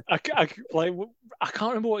 Like I can't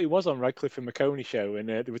remember what he was on Radcliffe and McConey show, and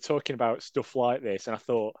they were talking about stuff like this, and I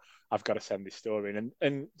thought, I've got to send this story in.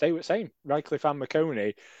 And they were saying, Radcliffe and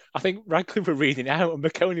McConey, I think Radcliffe were reading out, and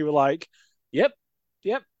McConey were like, yep.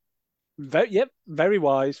 Very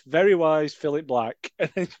wise, Philip Black. And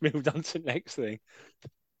then moved on to the next thing.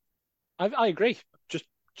 I agree. Just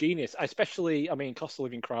genius. Especially, cost of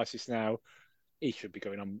living crisis now. He should be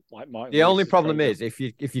going on like Martin. The only problem is if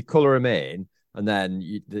you colour them in and then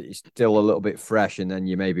it's still a little bit fresh, and then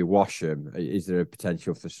you maybe wash them. Is there a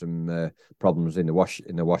potential for some problems in the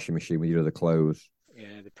washing machine with your other clothes?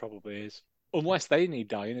 Yeah, there probably is. Unless they need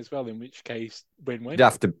dyeing as well, in which case, win-win. You'd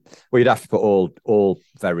have to put all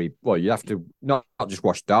very well. You'd have to not just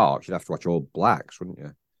wash darks. You'd have to wash all blacks, wouldn't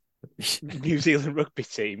you? New Zealand rugby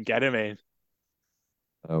team, get them in.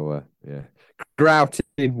 Oh yeah,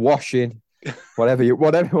 grouting, washing, whatever you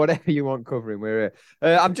want covering. We're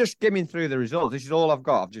here. I'm just skimming through the results. This is all I've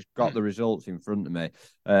got. I've just got the results in front of me.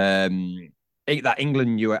 That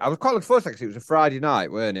England US. I was quite looking forward to it because it was a Friday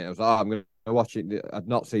night, weren't it? I was like, I'm going to watch it. I'd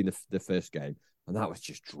not seen the first game, and that was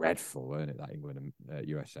just dreadful, weren't it? That England and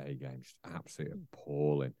USA game, just absolutely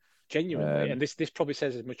appalling. Genuinely, and this probably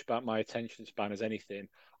says as much about my attention span as anything.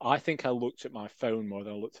 I think I looked at my phone more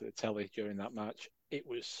than I looked at the telly during that match. It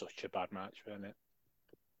was such a bad match, wasn't it?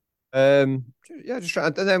 Just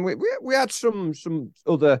trying, and then we had some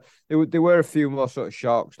other. There were a few more sort of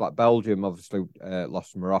shocks, like Belgium obviously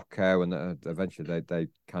lost to Morocco, and eventually they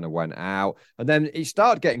kind of went out, and then it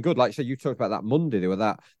started getting good. Like I said, you talked about that Monday. There were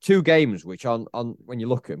that 2 games which on when you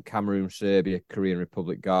look at them, Cameroon, Serbia, Korean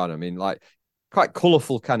Republic, Ghana. like quite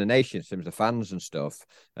colourful kind of nations, in terms of fans and stuff,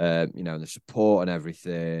 and the support and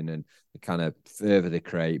everything, and the kind of fervour they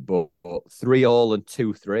create. But 3-3 and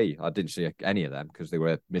 2-3, I didn't see any of them because they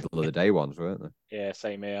were middle of the day ones, weren't they? Yeah,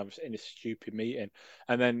 same here. I was in a stupid meeting,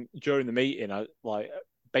 and then during the meeting, I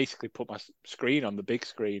basically put my screen on the big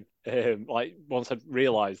screen. Once I'd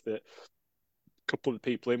realised that a couple of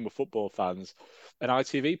people in were football fans, an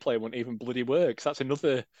ITV player wouldn't even bloody work. So that's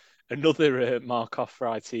another mark off for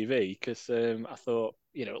ITV, because I thought,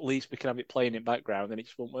 at least we can have it playing in background, and it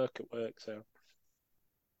just won't work at work. So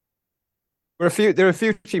there are a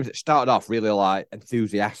few teams that started off really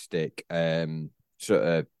enthusiastic, Canada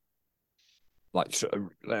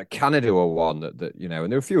were one that and there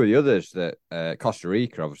were a few of the others that Costa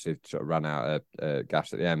Rica obviously sort of ran out of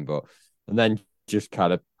gas at the end, and then just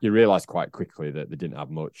kind of you realise quite quickly that they didn't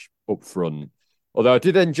have much up front. Although I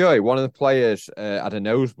did enjoy one of the players had a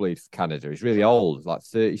nosebleed for Canada. He's really old, like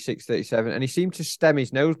 36, 37, and he seemed to stem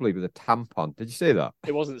his nosebleed with a tampon. Did you see that?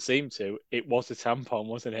 It wasn't seem to. It was a tampon,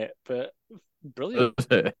 wasn't it? But brilliant.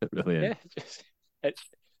 Brilliant. Yeah,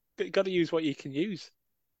 got to use what you can use.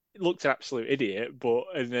 It looked an absolute idiot, but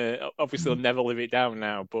obviously he'll never live it down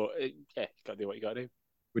now. But yeah, you got to do what you got to do.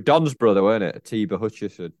 With Don's brother, weren't it? Atiba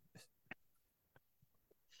Hutchison.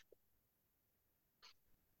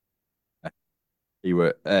 He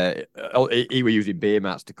were using beer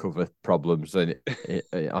mats to cover problems on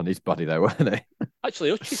his body though, weren't he?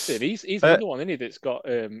 Actually, Hutchison, he's another one, isn't he, that's got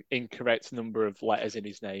incorrect number of letters in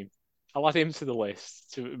his name. I'll add him to the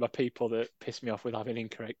list to my people that piss me off with having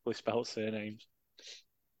incorrectly spelled surnames.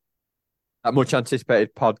 That much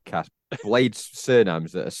anticipated podcast. Blade's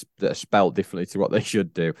surnames that are spelled differently to what they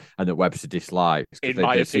should do, and that Webster dislikes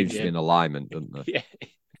because they seem to be in alignment, don't they? Yeah.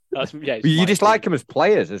 But you dislike them as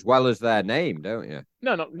players as well as their name, don't you?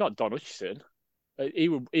 No, not Don Hutchison. He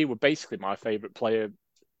were basically my favourite player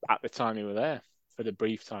at the time he was there. For the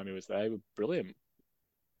brief time he was there, he was brilliant.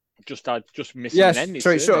 Just missing an end.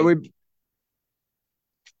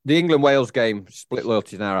 The England-Wales game split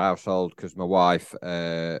loyalties in our household because my wife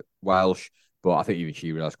Welsh, but I think even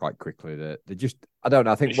she realised quite quickly that they just, I don't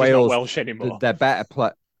know, I think Wales, not Welsh anymore. They're better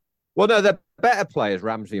Well, no, they're better players.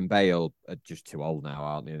 Ramsey and Bale are just too old now,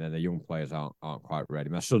 aren't they? And then the young players aren't quite ready.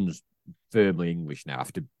 My son's firmly English now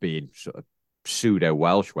after being sort of pseudo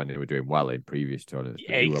Welsh when they were doing well in previous tournaments.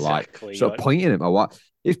 Yeah, exactly. Sort of pointing at my wife.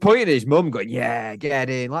 He's pointing at his mum, going, "Yeah, get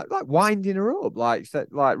in," like winding her up, like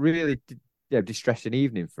really, distressing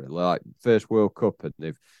evening for her. Like first World Cup,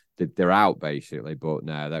 and they're out basically. But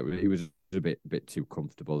no, he was a bit too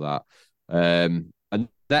comfortable that.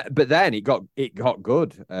 But then it got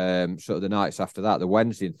good. Sort of the nights after that, the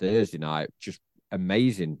Wednesday and Thursday night, just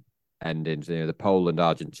amazing endings. The Poland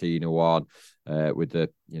Argentina one with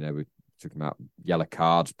we took about yellow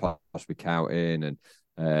cards possibly counting,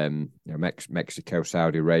 and Mexico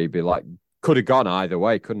Saudi Arabia, like could have gone either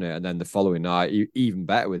way, couldn't it? And then the following night, even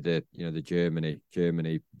better with the Germany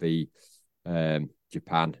v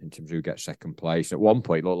Japan in terms of who gets second place. At one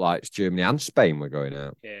point, it looked like it's Germany and Spain were going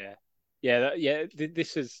out. Yeah.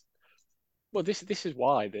 This is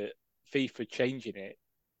why the FIFA changing it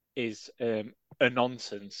is a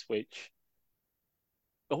nonsense, which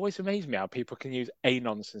always amazed me how people can use a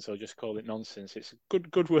nonsense or just call it nonsense. It's a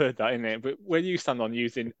good word, that, isn't it? But where do you stand on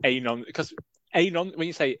using a non? Because when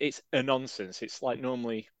you say it's a nonsense, it's like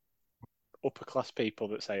normally upper class people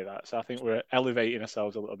that say that. So I think we're elevating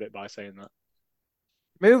ourselves a little bit by saying that.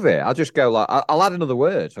 Move it. I'll just go like I'll add another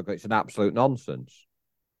word. So it's an absolute nonsense.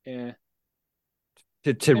 Yeah.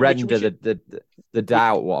 To render the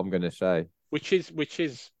doubt what I'm going to say. Which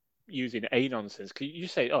is using a nonsense. Because you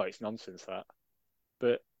say, oh, it's nonsense that.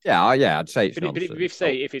 But yeah, I'd say it's nonsense.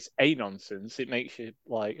 But if it's a nonsense, it makes you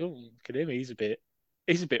like, oh, look at him, he's a bit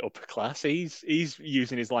upper class. He's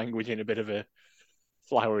using his language in a bit of a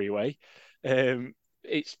flowery way.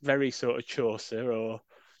 It's very sort of Chaucer or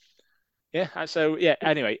So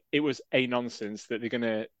anyway, it was a nonsense that they're going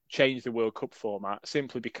to change the World Cup format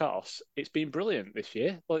simply because it's been brilliant this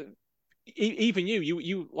year. Like even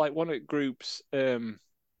you like one of groups,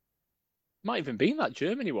 might even been that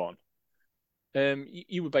Germany one.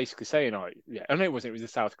 You were basically saying, oh, yeah, I know it was the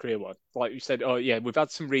South Korea one. Like you said, oh, yeah, we've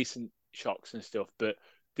had some recent shocks and stuff, but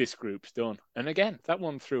this group's done. And again, that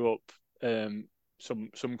one threw up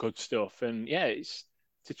some good stuff. And yeah, it's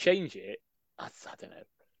to change it. I don't know.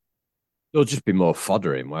 There'll just be more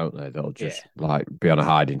foddering, won't they? They'll just be on a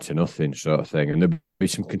hide into nothing sort of thing. And there'll be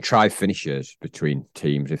some contrived finishes between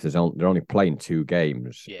teams. If they're only playing 2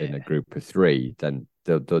 games in a group of 3, then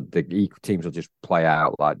the teams will just play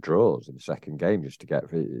out like draws in the second game just to get.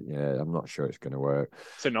 Yeah, I'm not sure it's going to work.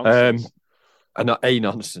 It's a nonsense. A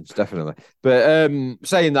nonsense, definitely. But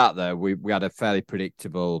saying that, though, we had a fairly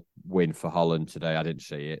predictable win for Holland today. I didn't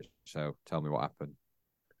see it, so tell me what happened.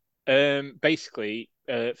 Basically,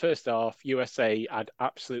 first off, USA had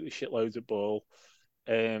absolutely shitloads of ball.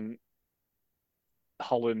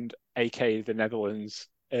 Holland, aka the Netherlands,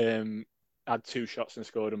 had 2 shots and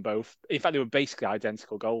scored them both. In fact, they were basically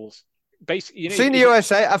identical goals. Basically, I've seen the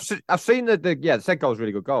USA. I've seen the second goal was a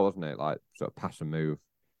really good goal, wasn't it? Like sort of pass and move.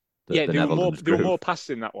 There were more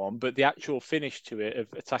passes in that one, but the actual finish to it of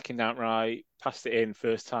attacking outright, passed it in,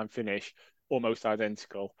 first time finish, almost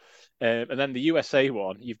identical. And then the USA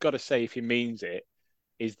one, you've got to say if he means it,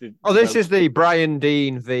 is the. Oh, this is the Brian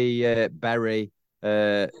Dean v Berry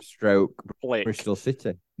stroke Flick. Bristol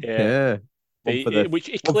City. Yeah. Which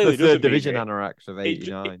it clearly doesn't third division anoraks of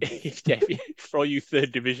 89. For all you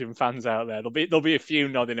third division fans out there, there'll be a few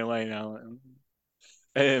nodding away now.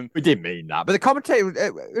 We didn't mean that, but the commentator,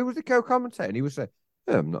 it was the co-commentator, and he was saying,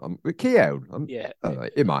 "I'm Keown."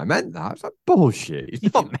 He might have meant that. It's like bullshit.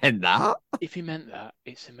 He's not meant that. If he meant that,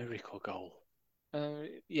 it's a miracle goal.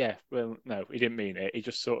 Well, no, he didn't mean it. He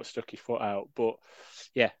just sort of stuck his foot out. But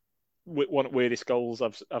yeah, one of the weirdest goals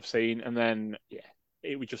I've seen. And then yeah,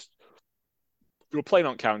 it was just they were playing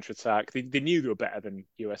on counter attack. They knew they were better than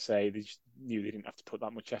USA. They just knew they didn't have to put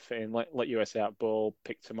that much effort in. Let USA out ball,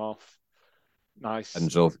 picked them off. Nice,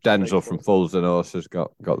 Denzel from straightforward. Fulls and Horses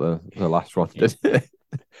got the last one, didn't he?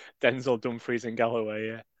 Denzel, Dumfries, and Galloway.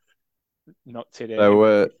 Yeah, knocked it in So with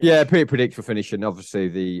a good yeah, finish. pretty predictable finish, and obviously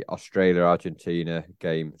the Australia Argentina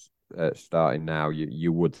games starting now.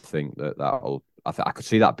 You would think that'll. I could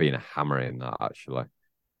see that being a hammer in that actually.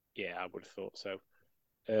 Yeah, I would have thought so.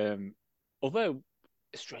 Um, although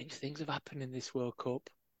strange things have happened in this World Cup.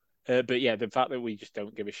 But yeah, the fact that we just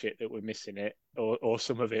don't give a shit that we're missing it, or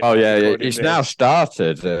some of it Oh by yeah, yeah. recording It's now this.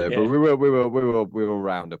 started, but Yeah, we will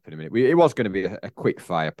round up in a minute. It was going to be a quick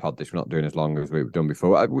fire pod. This we're not doing as long as we've done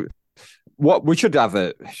before. What we should have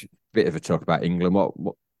a bit of a talk about England.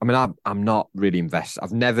 I mean, I'm not really invested.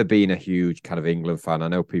 I've never been a huge kind of England fan. I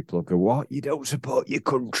know people go, "What? You don't support your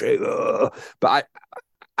country?" But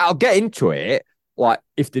I'll get into it. Like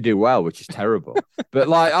if they do well, which is terrible. But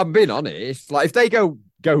like I'm being honest, like if they go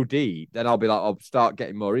deep, then I'll be like, I'll start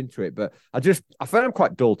getting more into it. But I find them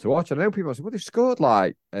quite dull to watch. I know people say, well, they've scored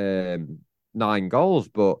like 9 goals,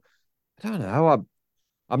 but I don't know.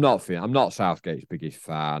 I'm not Southgate's biggest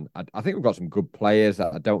fan. I think we've got some good players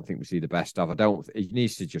that I don't think we see the best of. I don't. He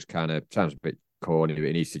needs to just kind of sounds a bit corny, but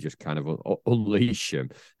he needs to just kind of unleash them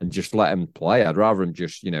and just let them play. I'd rather him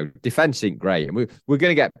just defense ain't great, and we're going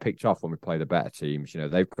to get picked off when we play the better teams.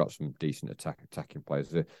 They've got some decent attacking players.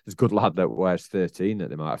 There's a good lad that wears 13 that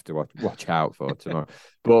they might have to watch out for tomorrow.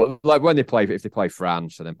 But like when they play, if they play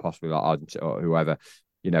France and then possibly like Argentina or whoever,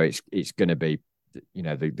 it's going to be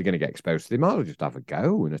they're going to get exposed. They might as well just have a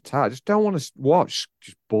go and attack. I just don't want to watch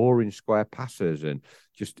just boring square passes and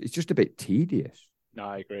it's just a bit tedious. no,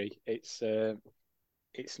 I agree. It's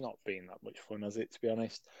not been that much fun, has it? To be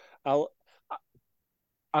honest, I'll I-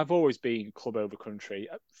 I've always been club over country.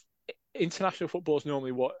 International football is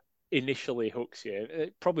normally what initially hooks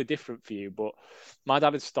you. Probably different for you, but my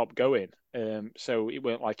dad had stopped going, so it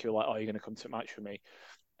weren't like you were like, "Oh, you're going to come to a match with me."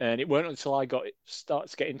 And it weren't until I started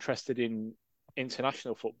to get interested in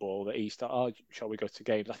international football that he started, oh, shall we go to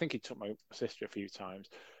games? I think he took my sister a few times.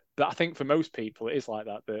 But I think for most people, it is like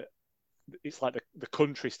that it's like the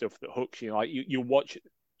country stuff that hooks you. Like you watch,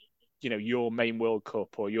 your main World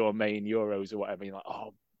Cup or your main Euros or whatever. You're like,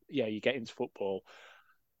 oh, yeah, you get into football.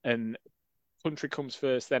 And country comes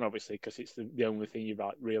first then, obviously, because it's the only thing you're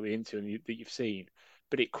like really into and that you've seen.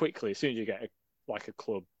 But it quickly, as soon as you get like a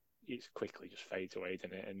club, it quickly just fades away,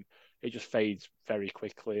 doesn't it? And it just fades very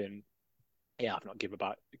quickly. And yeah, I've not give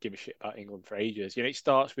a shit about England for ages. It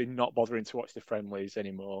starts with not bothering to watch the friendlies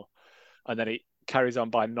anymore, and then it carries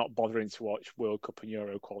on by not bothering to watch World Cup and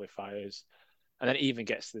Euro qualifiers, and then it even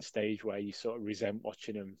gets to the stage where you sort of resent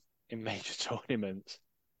watching them in major tournaments.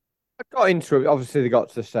 I got into it. Obviously, they got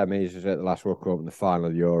to the semis at the last World Cup and the final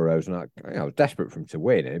of the Euros, and I was desperate for them to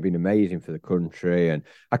win. It'd been amazing for the country, and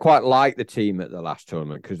I quite like the team at the last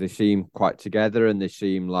tournament because they seem quite together and they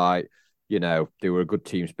seem like they were a good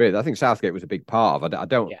team spirit. I think Southgate was a big part of. I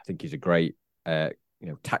don't Yeah, think he's a great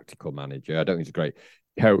tactical manager. I don't think he's a great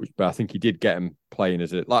coach, but I think he did get them playing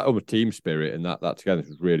as a team spirit, and that together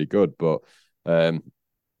was really good. But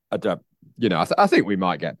I don't, I think we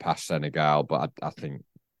might get past Senegal, but I think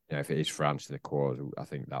if it is France in the quarters, I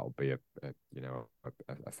think that'll be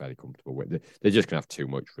a fairly comfortable win. They're just gonna have too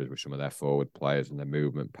much with some of their forward players and their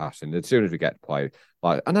movement passing. As soon as we get to play,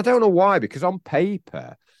 and I don't know why, because on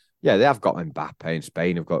paper, yeah, they have got Mbappe and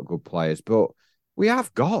Spain have got good players, but we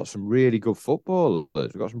have got some really good footballers.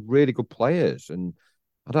 We've got some really good players, and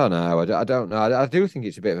I don't know. I don't know. I do think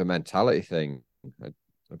it's a bit of a mentality thing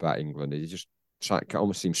about England. It just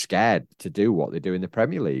almost seems scared to do what they do in the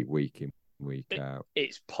Premier League week in week out.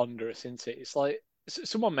 it's ponderous, isn't it? It's like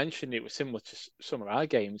someone mentioned it was similar to some of our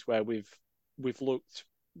games where we've looked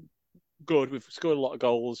good. We've scored a lot of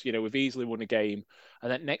goals. We've easily won a game,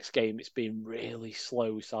 and that next game it's been really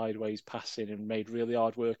slow, sideways passing, and made really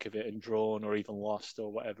hard work of it, and drawn or even lost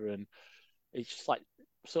or whatever. And it's just like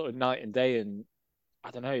sort of night and day. And I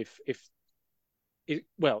don't know if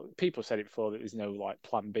well, people said it before that there's no like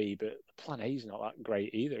plan B, but plan A is not that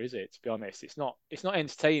great either, is it? To be honest, it's not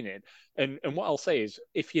entertaining. And what I'll say is,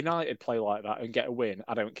 if United play like that and get a win,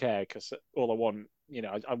 I don't care because all I want,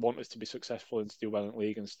 I want us to be successful and to do well in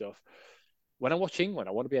league and stuff. When I watch England,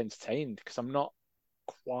 I want to be entertained because I'm not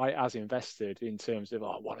quite as invested in terms of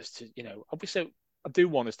I want us to, obviously I do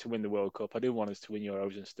want us to win the World Cup, I do want us to win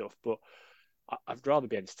Euros and stuff, but I'd rather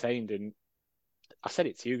be entertained. And I said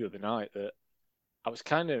it to you the other night that I was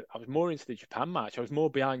more into the Japan match. I was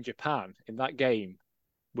more behind Japan in that game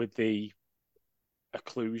with the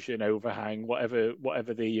occlusion, overhang, whatever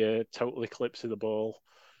the total eclipse of the ball,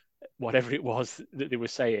 whatever it was that they were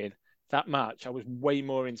saying. That match, I was way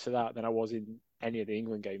more into that than I was in any of the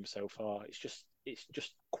England games so far. It's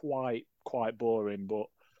just quite boring. But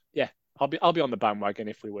yeah, I'll be on the bandwagon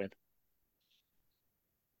if we win.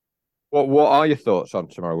 What are your thoughts on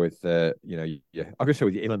tomorrow with I'm gonna say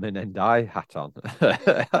with your Iliman Ndiaye hat on.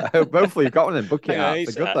 Hopefully you've got one of them bucket Hang on,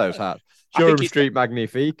 hats. They're good those hats. I think Durham Street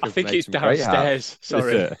Magnifique I have think made it's some great hats. downstairs.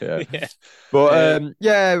 Sorry. Yeah. Yeah. But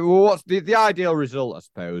yeah, well, what's the ideal result, I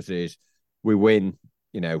suppose, is we win,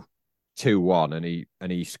 2-1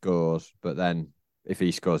 and he scores, but then if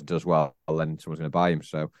he scores and does well, then someone's gonna buy him.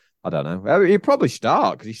 So I don't know. He'd probably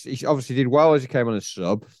start because he obviously did well as he came on as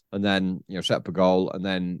sub, and then set up a goal, and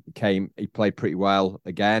then He played pretty well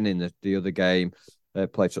again in the other game.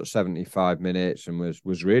 Played sort of 75 minutes and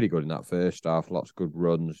was really good in that first half. Lots of good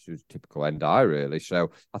runs. It was typical Ndiaye, really.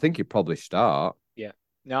 So I think he'd probably start. Yeah.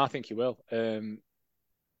 No, I think he will.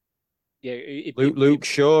 Yeah, Luke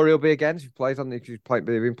Shaw, he'll be against. He plays on. They've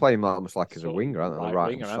been playing almost like as a winger, aren't they? On the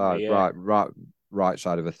right winger, side, yeah. right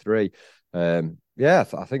side of a three. Yeah,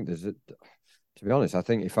 I think there's. To be honest, I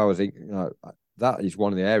think if I was, that is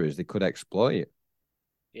one of the areas they could exploit.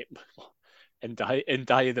 Yep.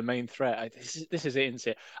 Ndiaye the main threat. This is it,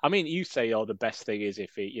 isn't it? I mean, you say, the best thing is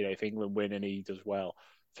if England win and he does well.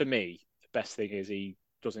 For me, the best thing is he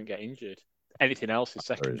doesn't get injured. Anything else is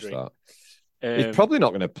secondary. He's probably not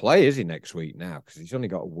going to play, is he, next week now? Because he's only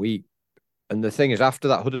got a week. And the thing is, after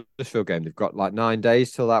that Huddersfield game, they've got like 9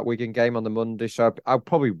 days till that Wigan game on the Monday. So I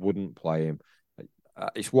probably wouldn't play him.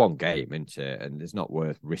 It's one game, isn't it? And it's not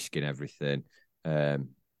worth risking everything.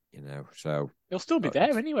 So he'll still be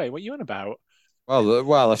there anyway. What are you on about?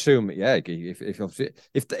 Well, assume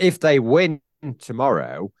if they win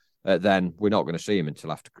tomorrow, then we're not going to see him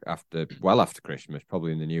until after Christmas,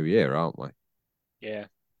 probably in the new year, aren't we? Yeah,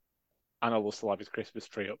 and I will still have his Christmas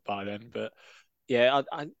tree up by then. But yeah,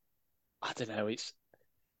 I don't know.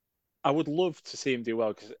 I would love to see him do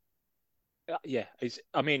well because yeah, he's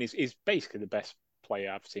basically the best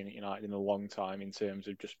player I've seen at United in a long time in terms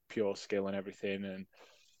of just pure skill and everything. And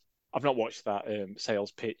I've not watched that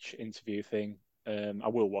sales pitch interview thing. I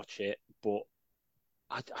will watch it, but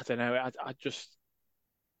I don't know.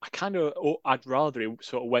 I'd rather he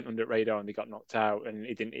sort of went under the radar and he got knocked out and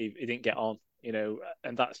he didn't get on,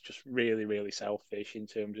 and that's just really, really selfish in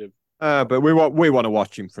terms of. But we want to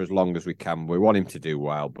watch him for as long as we can. We want him to do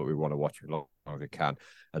well, but we want to watch him as long as we can.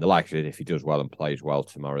 And the likelihood, if he does well and plays well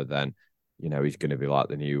tomorrow, then he's going to be like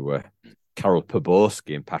the new Karel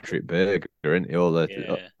Poborský and Patrick Berger, isn't he? All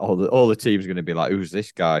the teams are going to be like, who's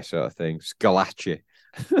this guy, sort of thing. Scalacci.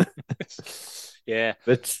 Yeah.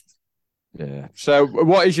 But yeah. So,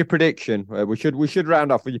 what is your prediction? We should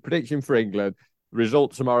round off with your prediction for England.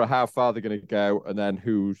 Result tomorrow, how far they're going to go, and then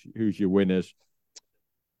who's your winners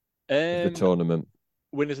of the tournament?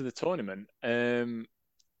 Winners of the tournament.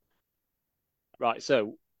 Right.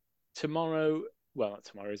 So tomorrow. Well, not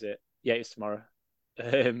tomorrow, is it? Yeah, it's tomorrow.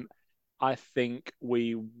 I think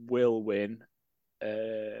we will win.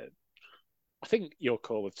 I think your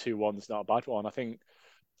call of 2-1 is not a bad one. I think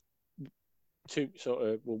two sort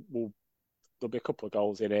of there'll be a couple of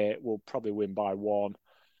goals in it. We'll probably win by 1.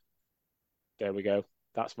 There we go.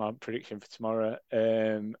 That's my prediction for tomorrow.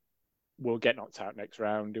 We'll get knocked out next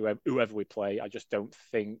round. Whoever we play, I just don't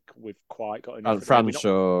think we've quite got enough. France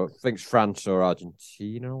or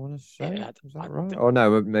Argentina, I want to say. Yeah, is that right? Or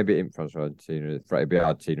no, maybe in France or Argentina. It'd be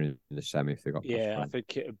Argentina in the semi if they got. Yeah, I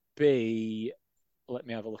think it'd be. Let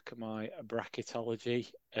me have a look at my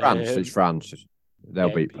bracketology. France, it's France.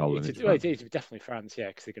 They'll beat Poland. It's definitely France, yeah,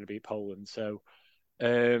 because they're going to beat Poland. So,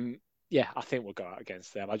 yeah, I think we'll go out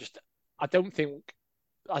against them. I don't think,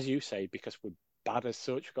 as you say, because we're bad as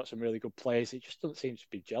such, we've got some really good players. It just doesn't seem to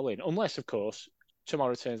be gelling, unless, of course,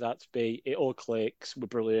 tomorrow turns out to be it all clicks. We're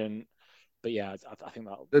brilliant. But yeah, I think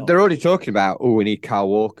that they're already talking about. We need Kyle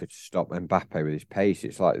Walker to stop Mbappe with his pace.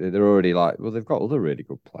 It's like they're already like, well, they've got other really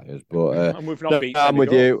good players, but and we've not beat. I'm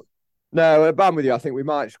with you. No, I'm with you. I think we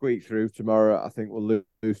might squeak through tomorrow. I think we'll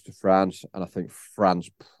lose to France, and I think France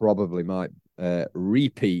probably might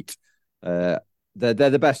repeat. They're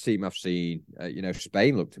the best team I've seen.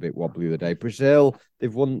 Spain looked a bit wobbly the other day. Brazil,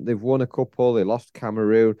 they've won a couple. They lost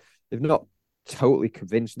Cameroon. They've not totally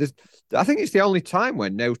convinced. I think it's the only time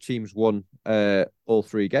when no team's won all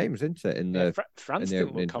 3 games, isn't it? France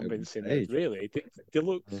didn't look convincing. Really, they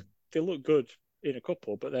look good in a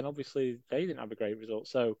couple, but then obviously they didn't have a great result.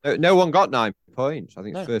 So no one got 9 points. I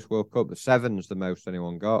think it's first World Cup. The 7's the most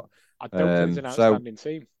anyone got. I don't think it's an outstanding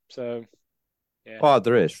team. So yeah. Oh,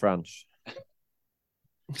 there is France.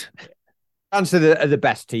 France are the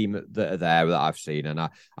best team that are there that I've seen, and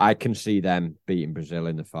I can see them beating Brazil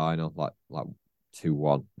in the final, like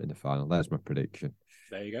 2-1 in the final. That's my prediction.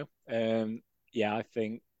 There you go. Yeah, I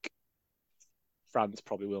think France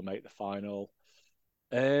probably will make the final.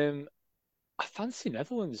 I fancy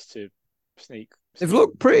Netherlands to sneak. They've sneak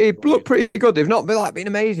looked pretty good. They've not been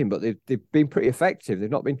amazing, but they've been pretty effective.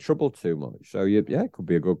 They've not been troubled too much. So yeah, it could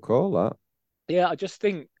be a good call that. Yeah, I just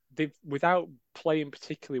think they've without playing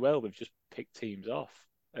particularly well, they've just picked teams off.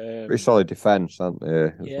 Pretty solid defense, aren't they,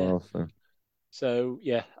 as Yeah. well? So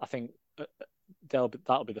yeah, I think that'll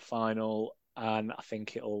be the final, and I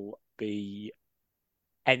think it'll be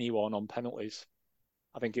anyone on penalties.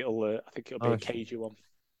 I think it'll be a Nice. cagey one.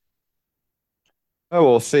 Oh,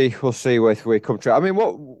 we'll see. We'll see where we come to. I mean,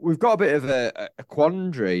 what we've got a bit of a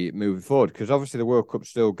quandary moving forward because obviously the World Cup's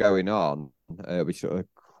still going on. We sort of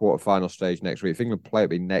quarter-final stage next week. If England play,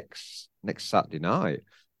 it'll be next Saturday night,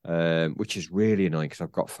 which is really annoying because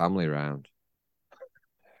I've got family around.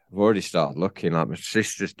 I've already started looking. Like my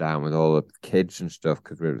sister's down with all the kids and stuff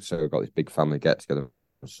because we've got this big family get together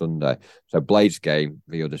on Sunday. So Blade's game,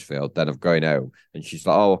 the Huddersfield. Then I'm going home, and she's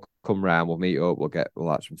like, "Oh, come round. We'll meet up. We'll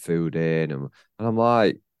like some food in." And I'm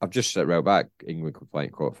like, I've just wrote back. England could play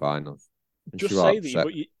in quarterfinals. And Just she was say that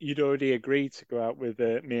upset. you'd already agreed to go out with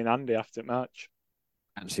me and Andy after the match.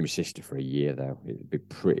 I haven't seen my sister for a year though. It'd be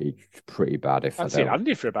pretty bad if I I've seen don't.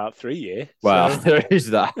 Andy for about 3 years. Well, So there is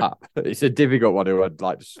that. It's a difficult one who I'd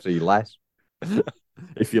like to see less.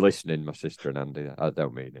 If you're listening, my sister and Andy, I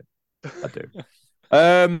don't mean it. I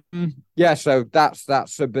do. Yeah, so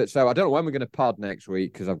that's a bit. So I don't know when we're going to pod next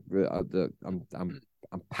week because I'm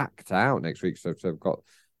packed out next week. So I've got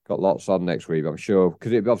lots on next week. I'm sure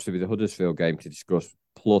because it'd obviously be the Huddersfield game to discuss,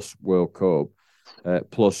 plus World Cup,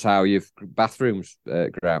 plus how you've bathrooms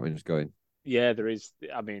groutings going. yeah, there is.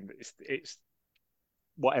 I mean, it's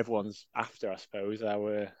what everyone's after, I suppose.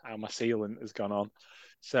 How my sealant has gone on.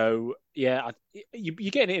 So yeah,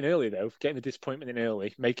 you're getting it in early though, getting the disappointment in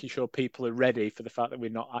early, making sure people are ready for the fact that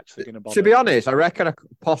we're not actually going to To bother. be honest, I reckon I could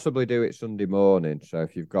possibly do it Sunday morning. So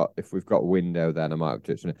if we've got a window, then I might have to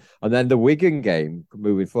do it Sunday. And then the Wigan game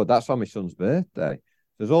moving forward, that's on my son's birthday.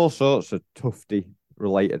 There's all sorts of tufty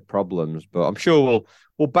related problems, but I'm sure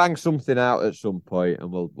we'll bang something out at some point,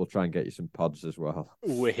 and we'll try and get you some pods as well.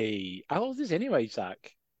 How old is he anyway, Zach?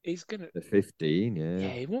 He's gonna. The 15, Yeah, yeah.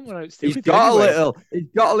 he won't run out He's stupid got anyway. he's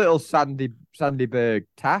got a little Sandy Berg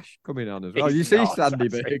Tash coming on as well. He's You see not, Sandy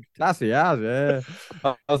has he? Berg Tash, he has, yeah.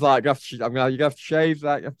 I was like, you have to shave,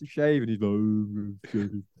 Zach. You have to shave, and he's like, oh, I'm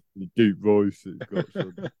shaving. Deep voice. It's got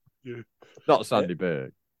some... Yeah. Not Sandy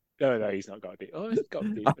Berg. No, he's not got a deep. Oh, he's got a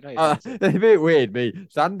deep. But no, he hasn't. It's a bit weird, me.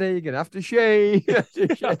 Sandy, you're gonna have to shave. I What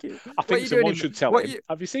think you someone doing should tell what him. you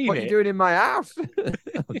Have you seen what you it? doing in my house?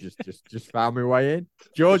 I just found my way in.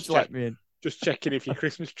 George let me in. Just checking if your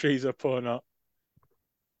Christmas tree's up or not.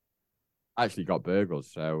 I actually got burgled,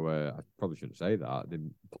 so I probably shouldn't say that.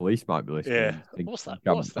 The police might be listening. Yeah. What's that?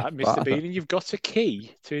 What's that, Mr. Bean? And you've got a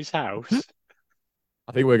key to his house.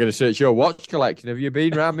 I think we're going to search your watch collection. Have you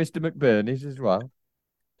been round Mr. McBurney's as well?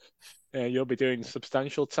 Yeah, you'll be doing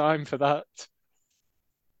substantial time for that.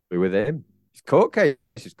 Be with him. His court case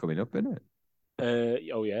is coming up, isn't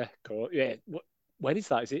it? Oh yeah, cool. Yeah. When is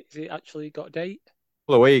that? Is it actually got a date? A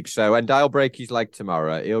couple of weeks. So when Dial break his leg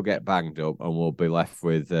tomorrow, he'll get banged up, and we'll be left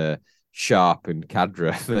with Sharp and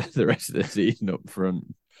Cadra for the rest of the season up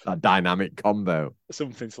front. That dynamic combo.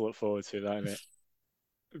 Something to look forward to, that, isn't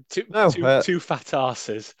it? Two fat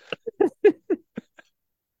asses.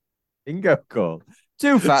 Bingo call.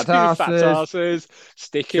 Two fat Two asses. fat asses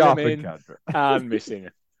sticking Sharp them in and Cadra. and missing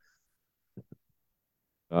it.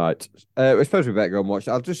 All right. I suppose we better go and watch.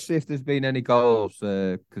 I'll just see if there's been any goals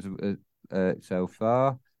because so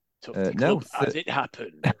far. Tufty No, Club, as it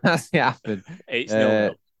happened. Has it happened? It's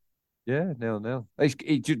 0-0. Yeah,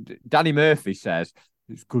 0-0. Danny Murphy says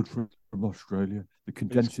it's good from Australia. They're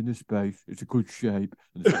condensing the space. It's a good shape.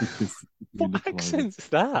 And it's good What accent's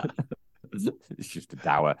that? It's just a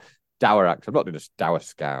dour accent. I'm not doing a dour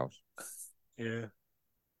scouse. Yeah.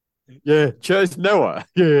 Yeah. Cheers, Noah.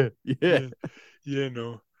 Yeah. Yeah,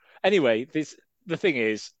 no. Anyway, the thing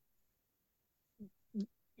is,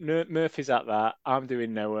 Murphy's at that. I'm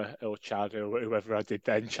doing Noah or Chad or whoever I did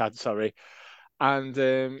then. Chad, sorry.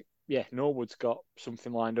 And yeah, Norwood's got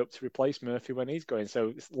something lined up to replace Murphy when he's going. So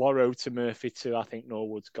it's Loro to Murphy to, I think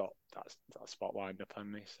Norwood's got that spot lined up on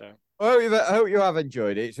me. So I hope you have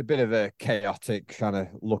enjoyed it. It's a bit of a chaotic kind of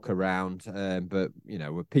look around, but you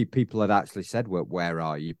know, people had actually said, "Well, where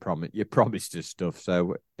are you? You promised us stuff."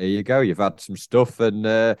 So here you go. You've had some stuff, and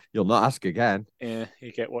you'll not ask again. yeah,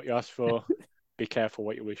 you get what you ask for. Be careful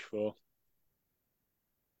what you wish for.